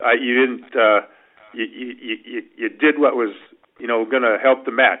 You didn't, you did what was, going to help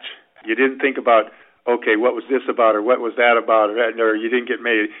the match. You didn't think about, okay, what was this about, or what was that about, or you didn't get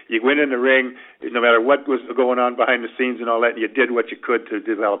made. You went in the ring, no matter what was going on behind the scenes and all that, and you did what you could to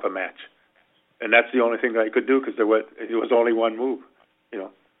develop a match. And that's the only thing that I could do because it was only one move,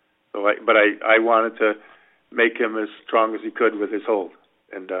 So, I wanted to make him as strong as he could with his hold,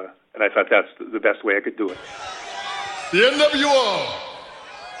 and I thought that's the best way I could do it. The NWO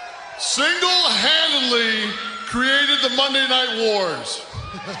single-handedly created the Monday Night Wars,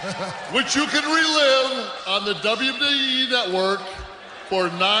 which you can relive on the WWE Network for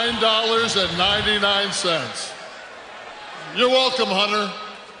 $9.99. You're welcome, Hunter.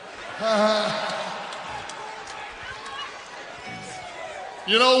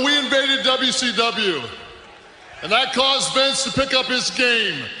 We invaded WCW, and that caused Vince to pick up his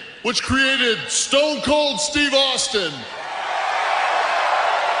game, which created Stone Cold Steve Austin.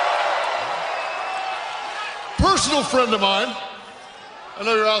 Personal friend of mine. I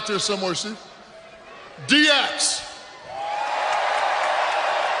know you're out there somewhere, Steve. DX.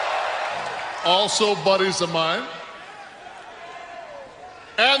 Also buddies of mine.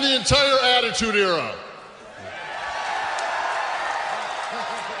 And the entire Attitude Era.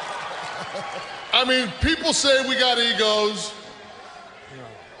 I mean, people say we got egos,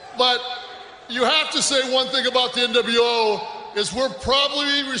 but you have to say one thing about the NWO is we're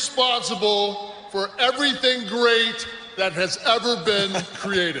probably responsible for everything great that has ever been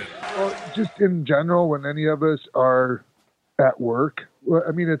created. Well, just in general, when any of us are at work, well,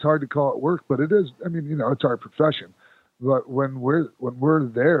 I mean, it's hard to call it work, but it is. I mean, it's our profession. But when we're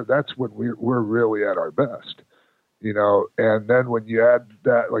there, that's when we're really at our best, And then when you add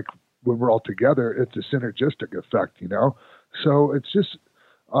that, like when we're all together, it's a synergistic effect, So it's just,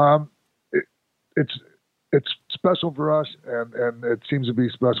 it's special for us, and it seems to be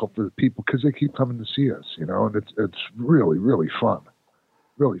special for the people because they keep coming to see us, And it's really, really fun,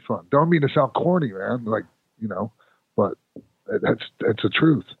 really fun. Don't mean to sound corny, man, but that's the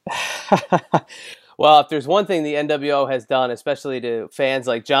truth. Well, if there's one thing the NWO has done, especially to fans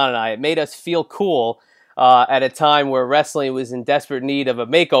like John and I, it made us feel cool at a time where wrestling was in desperate need of a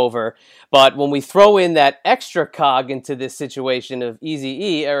makeover. But when we throw in that extra cog into this situation of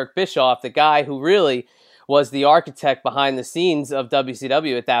Eazy-E, Eric Bischoff, the guy who really was the architect behind the scenes of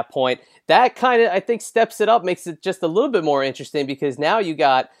WCW at that point, that kind of, I think, steps it up, makes it just a little bit more interesting because now you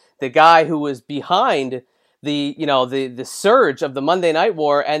got the guy who was behind the surge of the Monday Night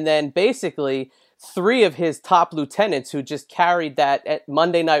War, and then basically three of his top lieutenants who just carried that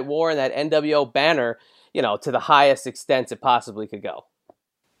Monday Night War and that NWO banner, to the highest extent it possibly could go.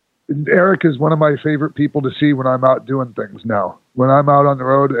 Eric is one of my favorite people to see when I'm out doing things now. When I'm out on the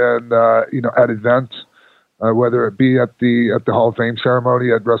road and, at events, whether it be at the Hall of Fame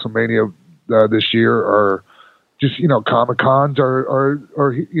ceremony at WrestleMania this year or just, Comic-Cons or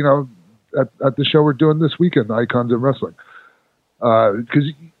at the show we're doing this weekend, Icons of Wrestling.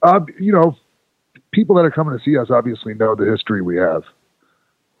 Because, people that are coming to see us obviously know the history we have.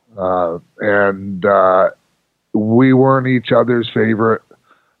 And we weren't each other's favorite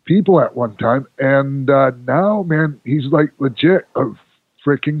people at one time. And now, man, he's like legit a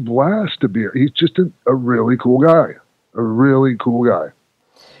freaking blast to be. He's just a really cool guy. A really cool guy.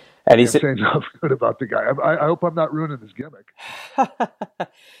 And he said, saying nothing good about the guy. I hope I'm not ruining his gimmick.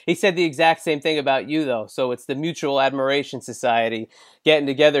 He said the exact same thing about you, though. So it's the Mutual Admiration Society getting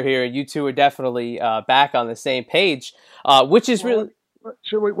together here. You two are definitely back on the same page, which is really.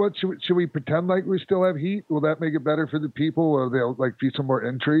 Should we pretend like we still have heat? Will that make it better for the people, or they'll be some more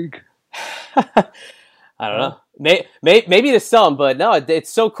intrigue? I don't know. Maybe to some, but no, it's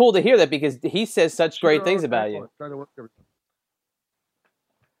so cool to hear that because he says such great things about you.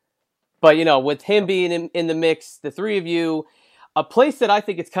 But with him being in the mix, the three of you, A place that I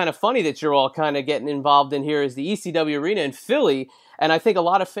think it's kind of funny that you're all kind of getting involved in here is the ECW Arena in Philly, and I think a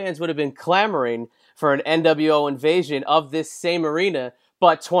lot of fans would have been clamoring for an NWO invasion of this same arena,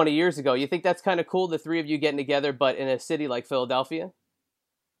 but 20 years ago. You think that's kind of cool, the three of you getting together, but in a city like Philadelphia?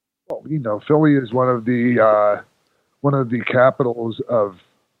 Well, you know, Philly is one of the capitals of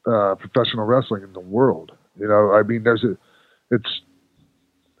professional wrestling in the world. You know, I mean, it's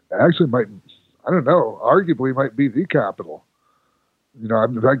actually arguably might be the capital. You know,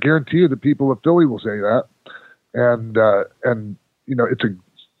 I guarantee you the people of Philly will say that. And you know,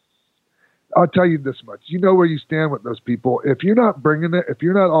 I'll tell you this much. You know where you stand with those people. If you're not bringing it, if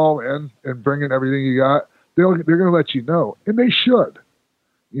you're not all in and bringing everything you got, they're going to let you know. And they should,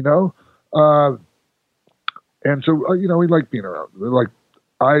 you know? And so, you know, we like being around.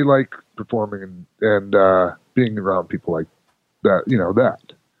 I like performing and being around people like that, you know,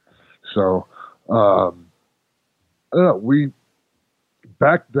 that. So, I don't know,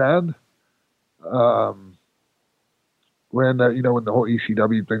 back then, when you know, when the whole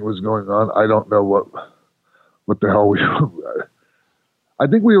ECW thing was going on, I don't know what the hell we were. I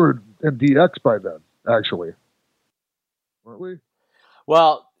think we were in DX by then, actually, weren't we?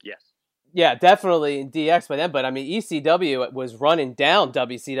 Well, yes, yeah, definitely in DX by then. But I mean, ECW was running down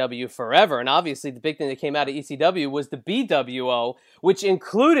WCW forever, and obviously the big thing that came out of ECW was the BWO, which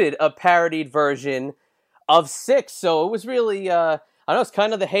included a parodied version of Six. So it was really, I don't know, it's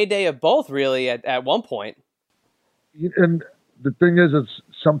kind of the heyday of both, really, at one point. And the thing is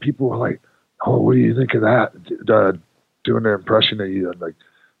some people were like, "Oh, what do you think of that?" Doing their impression of you, and like,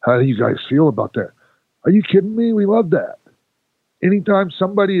 "How do you guys feel about that?" Are you kidding me? We love that. Anytime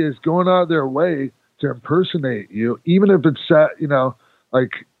somebody is going out of their way to impersonate you, even if it's you know,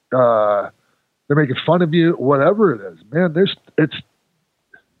 like they're making fun of you, whatever it is, man. It's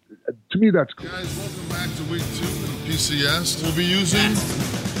to me that's cool. Guys, welcome back to week 2 of PCS. We'll be using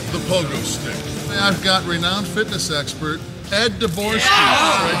the pogo stick. I've got renowned fitness expert Ed Dvorsky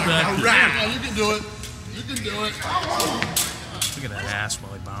right back here. Right. You can do it. You can do it. Look at that ass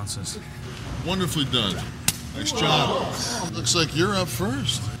while he bounces. Wonderfully done. Nice job. Looks like you're up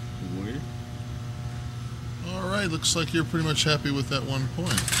first. All right. Looks like you're pretty much happy with that 1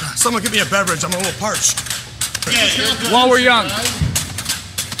 point. Someone give me a beverage. I'm a little parched. While we're young.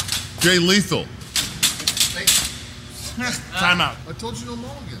 Jay Lethal. Time out. I told you no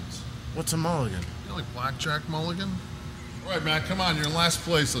mulligans. What's a mulligan? You know, like blackjack mulligan? All right, Matt, come on. You're in last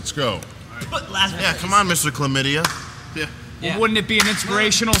place. Let's go. Yeah, come on, Mr. Chlamydia. Yeah. Well, wouldn't it be an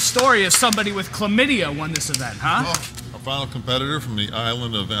inspirational story if somebody with chlamydia won this event, huh? Our final competitor from the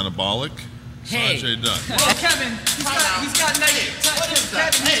island of Anabolic, Hey. Sanjay Dutt. Well, Kevin, he's got negative.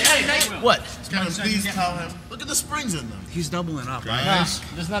 What? Kevin, please tell him. Look at the springs in them. He's doubling up. Guys,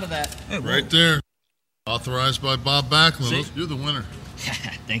 There's none of that. right there. Authorized by Bob Backlund. You're the winner.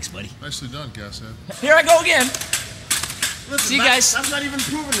 Thanks, buddy. Nicely done, Gasshead. Here I go again. Listen, See you guys. That's not even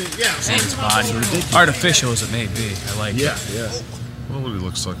proving it. Yeah. Thanks, body. Artificial as it may be. I like it. Yeah. Well, what he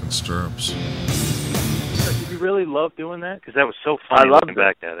looks like in stirrups. Did you really love doing that? Because that was so funny. I loved looking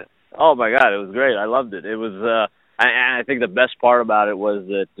back at it. Oh my God, it was great. I loved it. It was. I think the best part about it was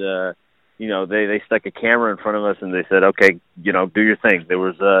that you know, they stuck a camera in front of us and they said, okay, you know, do your thing. There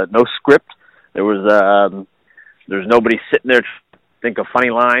was no script. There was there's nobody sitting there to think of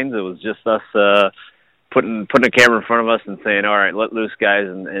funny lines. It was just us putting a camera in front of us and saying, all right, let loose, guys,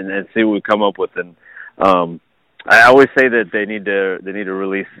 and see what we come up with. And I always say that they need to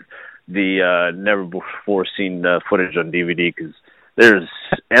release the never before seen footage on DVD, because there's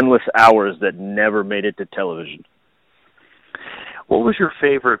endless hours that never made it to television. What was your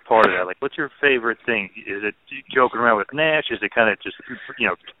favorite part of that? Like, what's your favorite thing? Is it joking around with Nash? Is it kind of just, you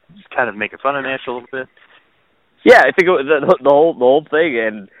know, kind of making fun of Nash a little bit? Yeah, I think it was the whole thing,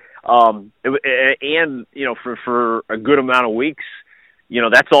 and and you know, for a good amount of weeks, you know,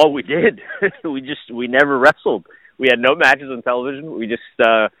 that's all we did. we never wrestled. We had no matches on television. We just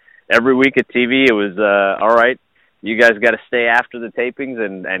every week at TV, it was all right. You guys got to stay after the tapings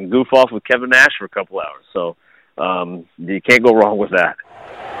and goof off with Kevin Nash for a couple hours. So you can't go wrong with that.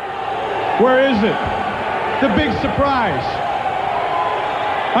 Where is it? The big surprise.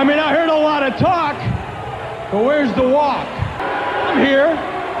 I mean, I heard a lot of talk, but where's the walk? I'm here.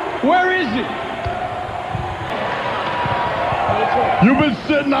 Where is it? You've been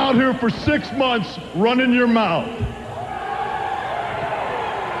sitting out here for 6 months running your mouth.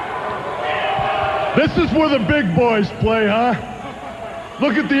 This is where the big boys play, huh?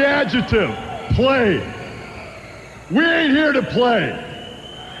 Look at the adjective, play. We ain't here to play.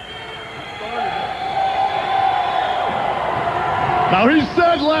 Now, he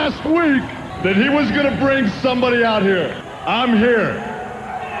said last week that he was going to bring somebody out here. I'm here.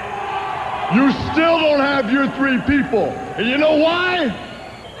 You still don't have your 3 people. And you know why?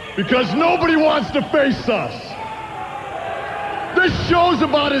 Because nobody wants to face us. This show's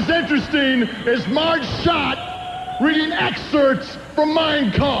about as interesting as Marge Schott reading excerpts from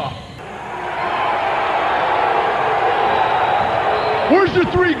Mein Kampf. Where's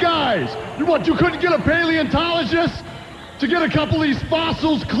your 3 guys? You couldn't get a paleontologist to get a couple of these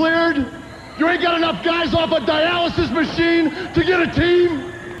fossils cleared? You ain't got enough guys off a dialysis machine to get a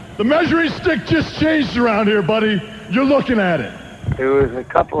team? The measuring stick just changed around here, buddy. You're looking at it. There was a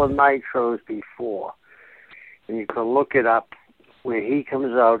couple of nitros before, and you can look it up. Where he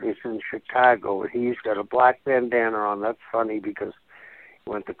comes out is in Chicago, and he's got a black bandana on. That's funny because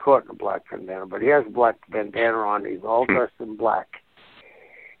he went to court in a black bandana, but he has a black bandana on. He's all dressed in black.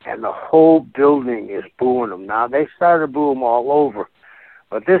 And the whole building is booing him. Now, they started to boo him all over,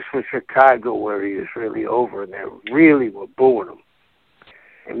 but this was Chicago where he was really over, and they really were booing him.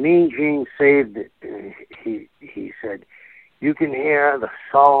 And Mean Gene saved it. He said, you can hear the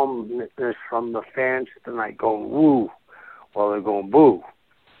solemnness from the fans tonight going woo while they're going boo.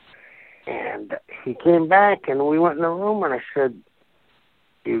 And he came back, and we went in the room, and I said,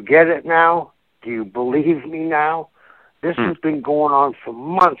 do you get it now? Do you believe me now? This has been going on for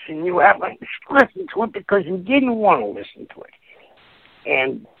months, and you haven't listened to it because you didn't want to listen to it.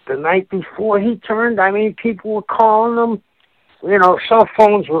 And the night before he turned, I mean, people were calling him. You know, cell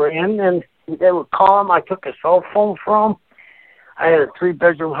phones were in, and they would call him. I took a cell phone from him. I had a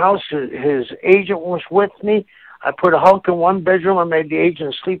 3-bedroom house. His agent was with me. I put a Hulk in 1 bedroom. I made the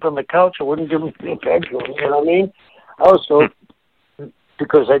agent sleep on the couch. I wouldn't give him the bedroom. You know what I mean? Also,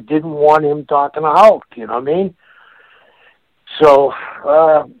 because I didn't want him talking to Hulk. You know what I mean? So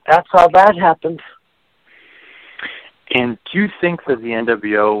that's how that happened. And do you think that the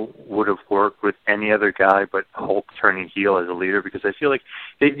NWO would have worked with any other guy but Hulk turning heel as a leader? Because I feel like,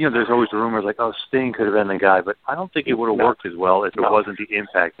 there's always rumors like, oh, Sting could have been the guy, but I don't think it would have worked as well if it wasn't the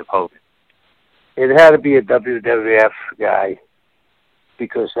impact of Hogan. It had to be a WWF guy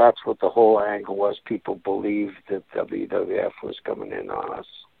because that's what the whole angle was. People believed that WWF was coming in on us.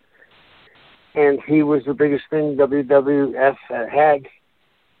 And he was the biggest thing WWF had.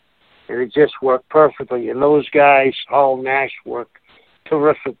 And it just worked perfectly. And those guys, Hall and Nash, worked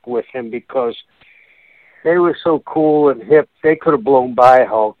terrific with him because they were so cool and hip. They could have blown by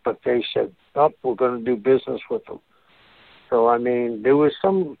Hulk, but they said, oh, we're going to do business with him. So, I mean, there was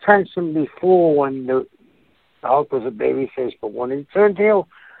some tension before when Hulk was a babyface, but when he turned heel,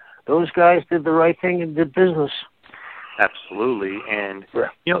 those guys did the right thing and did business. Absolutely. And,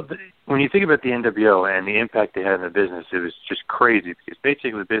 when you think about the NWO and the impact they had in the business, it was just crazy because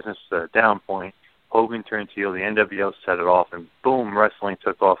basically the business down point, Hogan turned heel, the NWO set it off, and boom, wrestling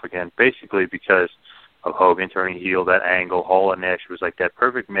took off again, basically because of Hogan turning heel, that angle. Hall and Nash was like that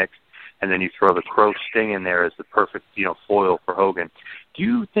perfect mix, and then you throw the Crow Sting in there as the perfect, foil for Hogan. Do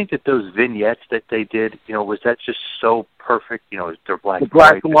you think that those vignettes that they did, was that just so perfect? They're black and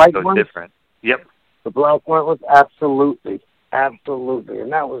white, so different. Yep. The black one was absolutely. And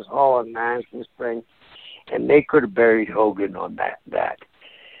that was Hall and Nash's thing. And they could have buried Hogan on that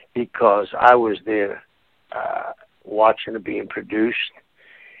because I was there watching it being produced.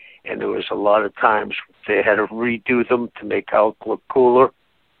 And there was a lot of times they had to redo them to make Hulk look cooler.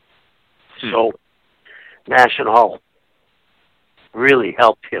 So Nash and Hall really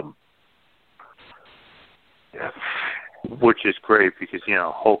helped him. Yeah. Which is great because,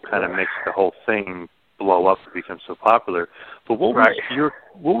 Hulk kind of makes the whole thing blow up and become so popular. But what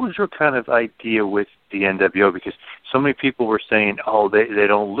was your kind of idea with the NWO? Because so many people were saying, oh, they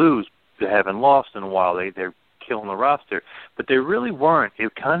don't lose. They haven't lost in a while. They're killing the roster. But they really weren't.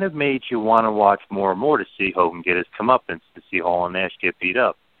 It kind of made you want to watch more and more to see Hogan get his comeuppance, to see Hall and Nash get beat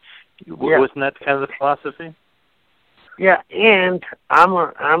up. Yeah. Wasn't that kind of the philosophy? Yeah, and I'm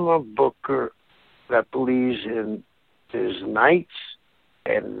a booker that believes in there's knights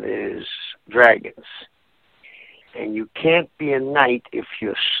and there's dragons. And you can't be a knight if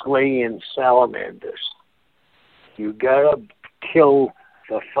you're slaying salamanders. You gotta kill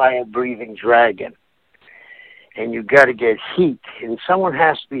the fire-breathing dragon. And you gotta get heat. And someone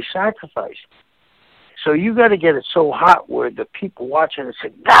has to be sacrificed. So you gotta get it so hot where the people watching it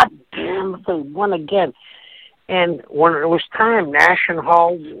say, God damn, they won again. And when it was time, Nash and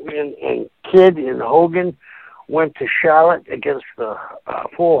Hall and Kidd and Hogan went to Charlotte against the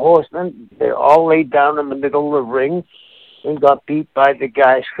Four Horsemen. They all laid down in the middle of the ring and got beat by the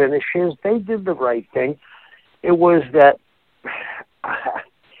guys' finishers. They did the right thing. It was that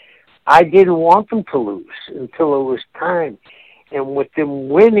I didn't want them to lose until it was time. And with them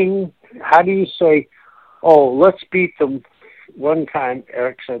winning, how do you say, oh, let's beat them one time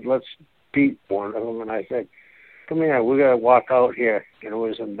Eric said, let's beat one of them. And I said, come here, we got to walk out here. And it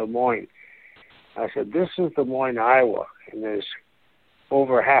was in Des Moines. I said, this is Des Moines, Iowa, and there's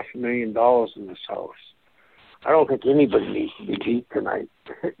over $500,000 in this house. I don't think anybody needs to be beat tonight,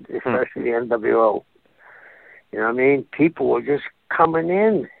 especially the NWO. You know what I mean? People were just coming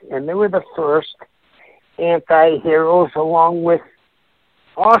in, and they were the first anti-heroes along with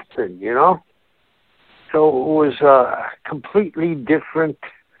Austin, you know? So it was a completely different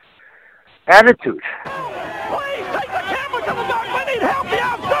attitude. Please take the camera to the back. We need help. The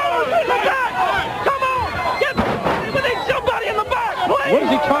outsiders in the back. Come on. We need somebody in the back, please. What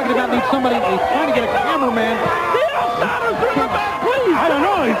is he talking about? Need somebody. He's trying to get a cameraman. The outsiders in the back, please. I don't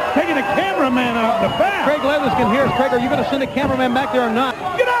know. He's taking a cameraman out the back. Craig Leathers can hear us. Craig, are you going to send a cameraman back there or not?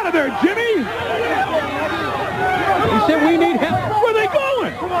 Get out of there, Jimmy. He said we need help. Where are they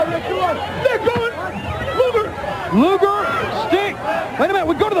going? Come on, they're going. Luger, Sting. Wait a minute,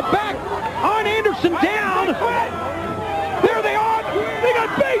 we go to the back. Arn Anderson down. There they are. They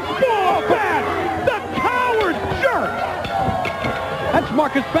got baseball bats. The coward jerk. That's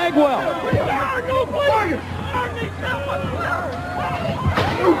Marcus Bagwell.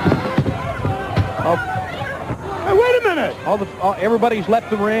 Hey, wait a minute. Everybody's left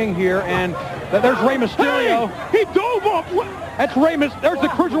the ring here, and there's Rey Mysterio. Hey, he dove off. That's Rey Mysterio. There's the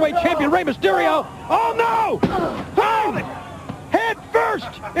Cruiserweight champion, Rey Mysterio. Oh, no. Oh, head first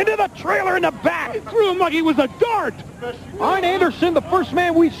into the trailer in the back. He threw him like he was a dart. Arn Anderson, the first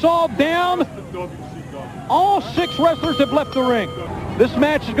man we saw down. All 6 wrestlers have left the ring. This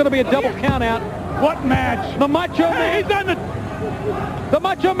match is going to be a double countout. What match? The Macho Man. He's on the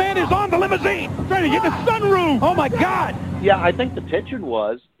Macho Man is on the limousine, trying to get the sunroof. Oh, my God. Yeah, I think the tension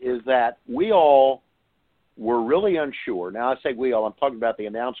is that we all were really unsure. Now, I say we all, I'm talking about the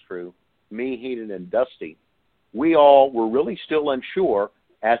announce crew, me, Heenan, and Dusty. We all were really still unsure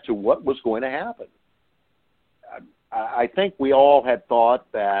as to what was going to happen. I think we all had thought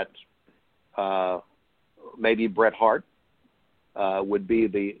that maybe Bret Hart would be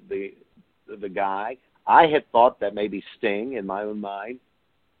the guy. I had thought that maybe Sting, in my own mind,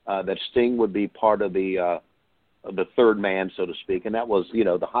 that Sting would be part of the third man, so to speak, and that was,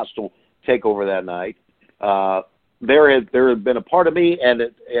 the hostile takeover that night. There had been a part of me, and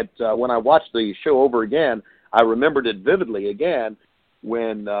when I watched the show over again, I remembered it vividly again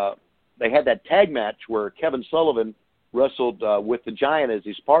when they had that tag match where Kevin Sullivan wrestled with the Giant as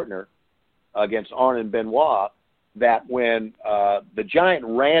his partner against Arn and Benoit, that when the Giant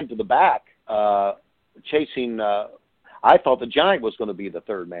ran to the back chasing, I thought the Giant was going to be the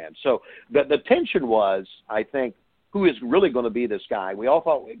third man. So the tension was, I think, who is really going to be this guy? We all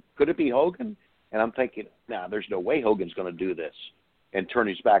thought, could it be Hogan? And I'm thinking, there's no way Hogan's going to do this and turn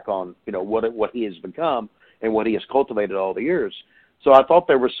his back on, what he has become and what he has cultivated all the years. So I thought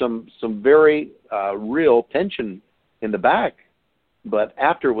there was some very real tension in the back. But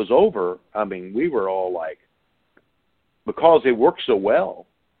after it was over, I mean, we were all like, because it worked so well,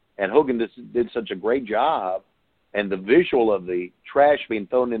 and Hogan did such a great job, and the visual of the trash being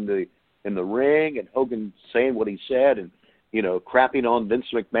thrown in the ring, and Hogan saying what he said, and crapping on Vince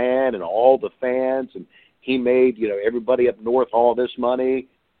McMahon and all the fans, and he made everybody up north all this money,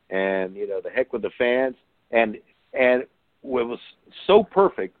 and the heck with the fans, and it was so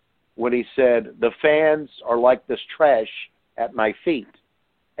perfect when he said the fans are like this trash at my feet,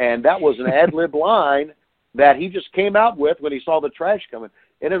 and that was an ad-lib line that he just came out with when he saw the trash coming,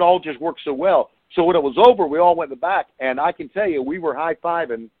 and it all just worked so well. So when it was over, we all went in the back, and I can tell you, we were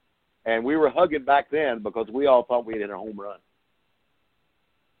high-fiving, and we were hugging back then because we all thought we had hit a home run.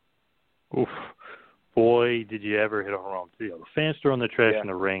 Oof. Boy, did you ever hit a home run. The fans throwing the trash in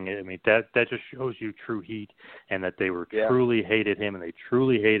the ring, I mean, that just shows you true heat, and that they were truly hated him, and they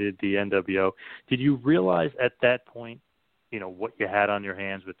truly hated the NWO. Did you realize at that point, what you had on your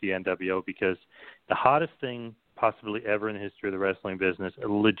hands with the NWO? Because the hottest thing possibly ever in the history of the wrestling business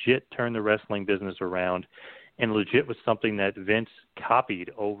legit turned the wrestling business around, and legit was something that Vince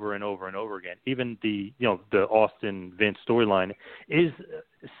copied over and over and over again. Even the Austin Vince storyline is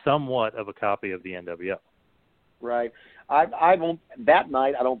somewhat of a copy of the NWO. Right. That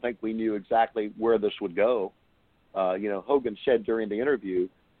night, I don't think we knew exactly where this would go. Hogan said during the interview,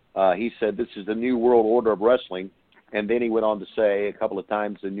 he said, this is the new world order of wrestling. And then he went on to say a couple of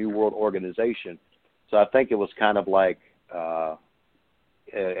times the New World Organization. So I think it was kind of like a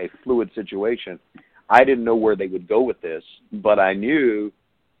fluid situation. I didn't know where they would go with this, but I knew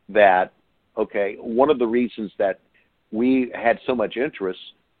that, one of the reasons that we had so much interest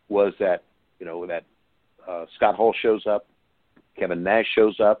was that, Scott Hall shows up, Kevin Nash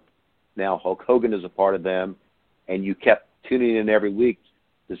shows up, now Hulk Hogan is a part of them, and you kept tuning in every week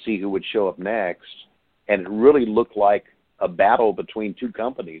to see who would show up next, and it really looked like a battle between two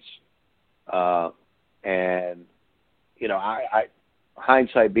companies. And you know, I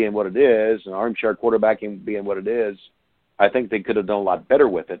hindsight being what it is, and armchair quarterbacking being what it is, I think they could have done a lot better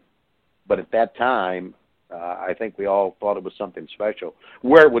with it. But at that time, I think we all thought it was something special.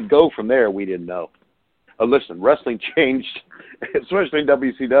 Where it would go from there, we didn't know. Listen, wrestling changed, especially in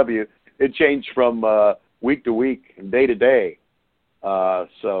WCW. It changed from week to week and day to day.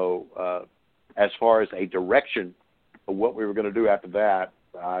 So as far as a direction of what we were going to do after that,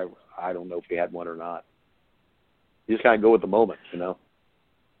 I don't know if we had one or not. You just kind of go with the moment, you know?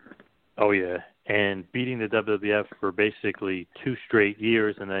 Oh, yeah. And beating the WWF for basically 2 straight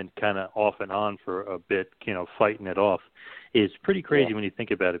years and then kind of off and on for a bit, you know, fighting it off is pretty crazy when you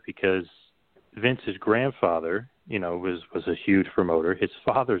think about it, because Vince's grandfather, you know, was a huge promoter. His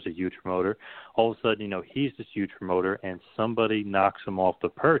father's a huge promoter. All of a sudden, you know, he's this huge promoter, and somebody knocks him off the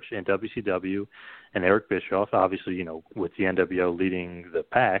perch in WCW, and Eric Bischoff, obviously, you know, with the NWO leading the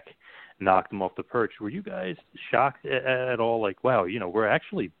pack, knocked him off the perch. Were you guys shocked at all? Like, wow, you know, we're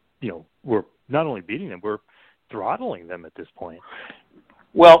actually, you know, we're not only beating them, we're throttling them at this point.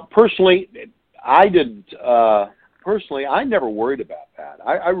 Well, personally, I didn't. Personally, I never worried about that.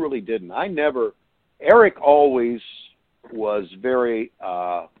 I really didn't. Eric always was very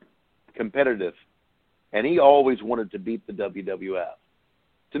competitive, and he always wanted to beat the WWF.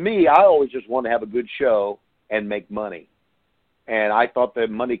 To me, I always just wanted to have a good show and make money. And I thought that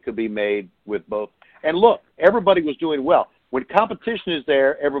money could be made with both. And look, everybody was doing well. When competition is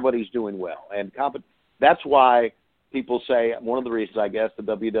there, everybody's doing well. And that's why people say, one of the reasons, I guess, the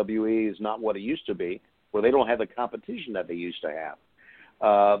WWE is not what it used to be, where they don't have the competition that they used to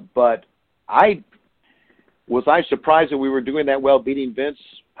have. But was I surprised that we were doing that well, beating Vince?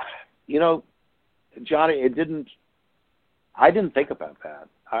 You know, Johnny, I didn't think about that.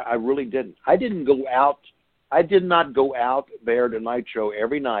 I really didn't. I did not go out there to Nitro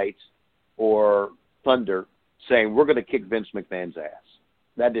every night or Thunder saying, we're going to kick Vince McMahon's ass.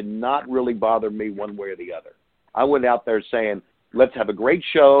 That did not really bother me one way or the other. I went out there saying, let's have a great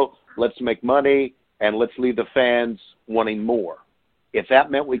show, let's make money, and let's leave the fans wanting more. If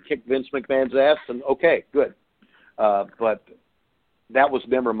that meant we kicked Vince McMahon's ass, then okay, good. But that was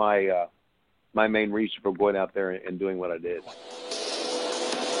never my main reason for going out there and doing what I did.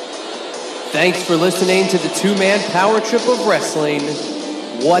 Thanks for listening to the 2-man power trip of wrestling.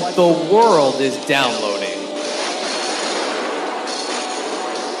 What the world is downloading.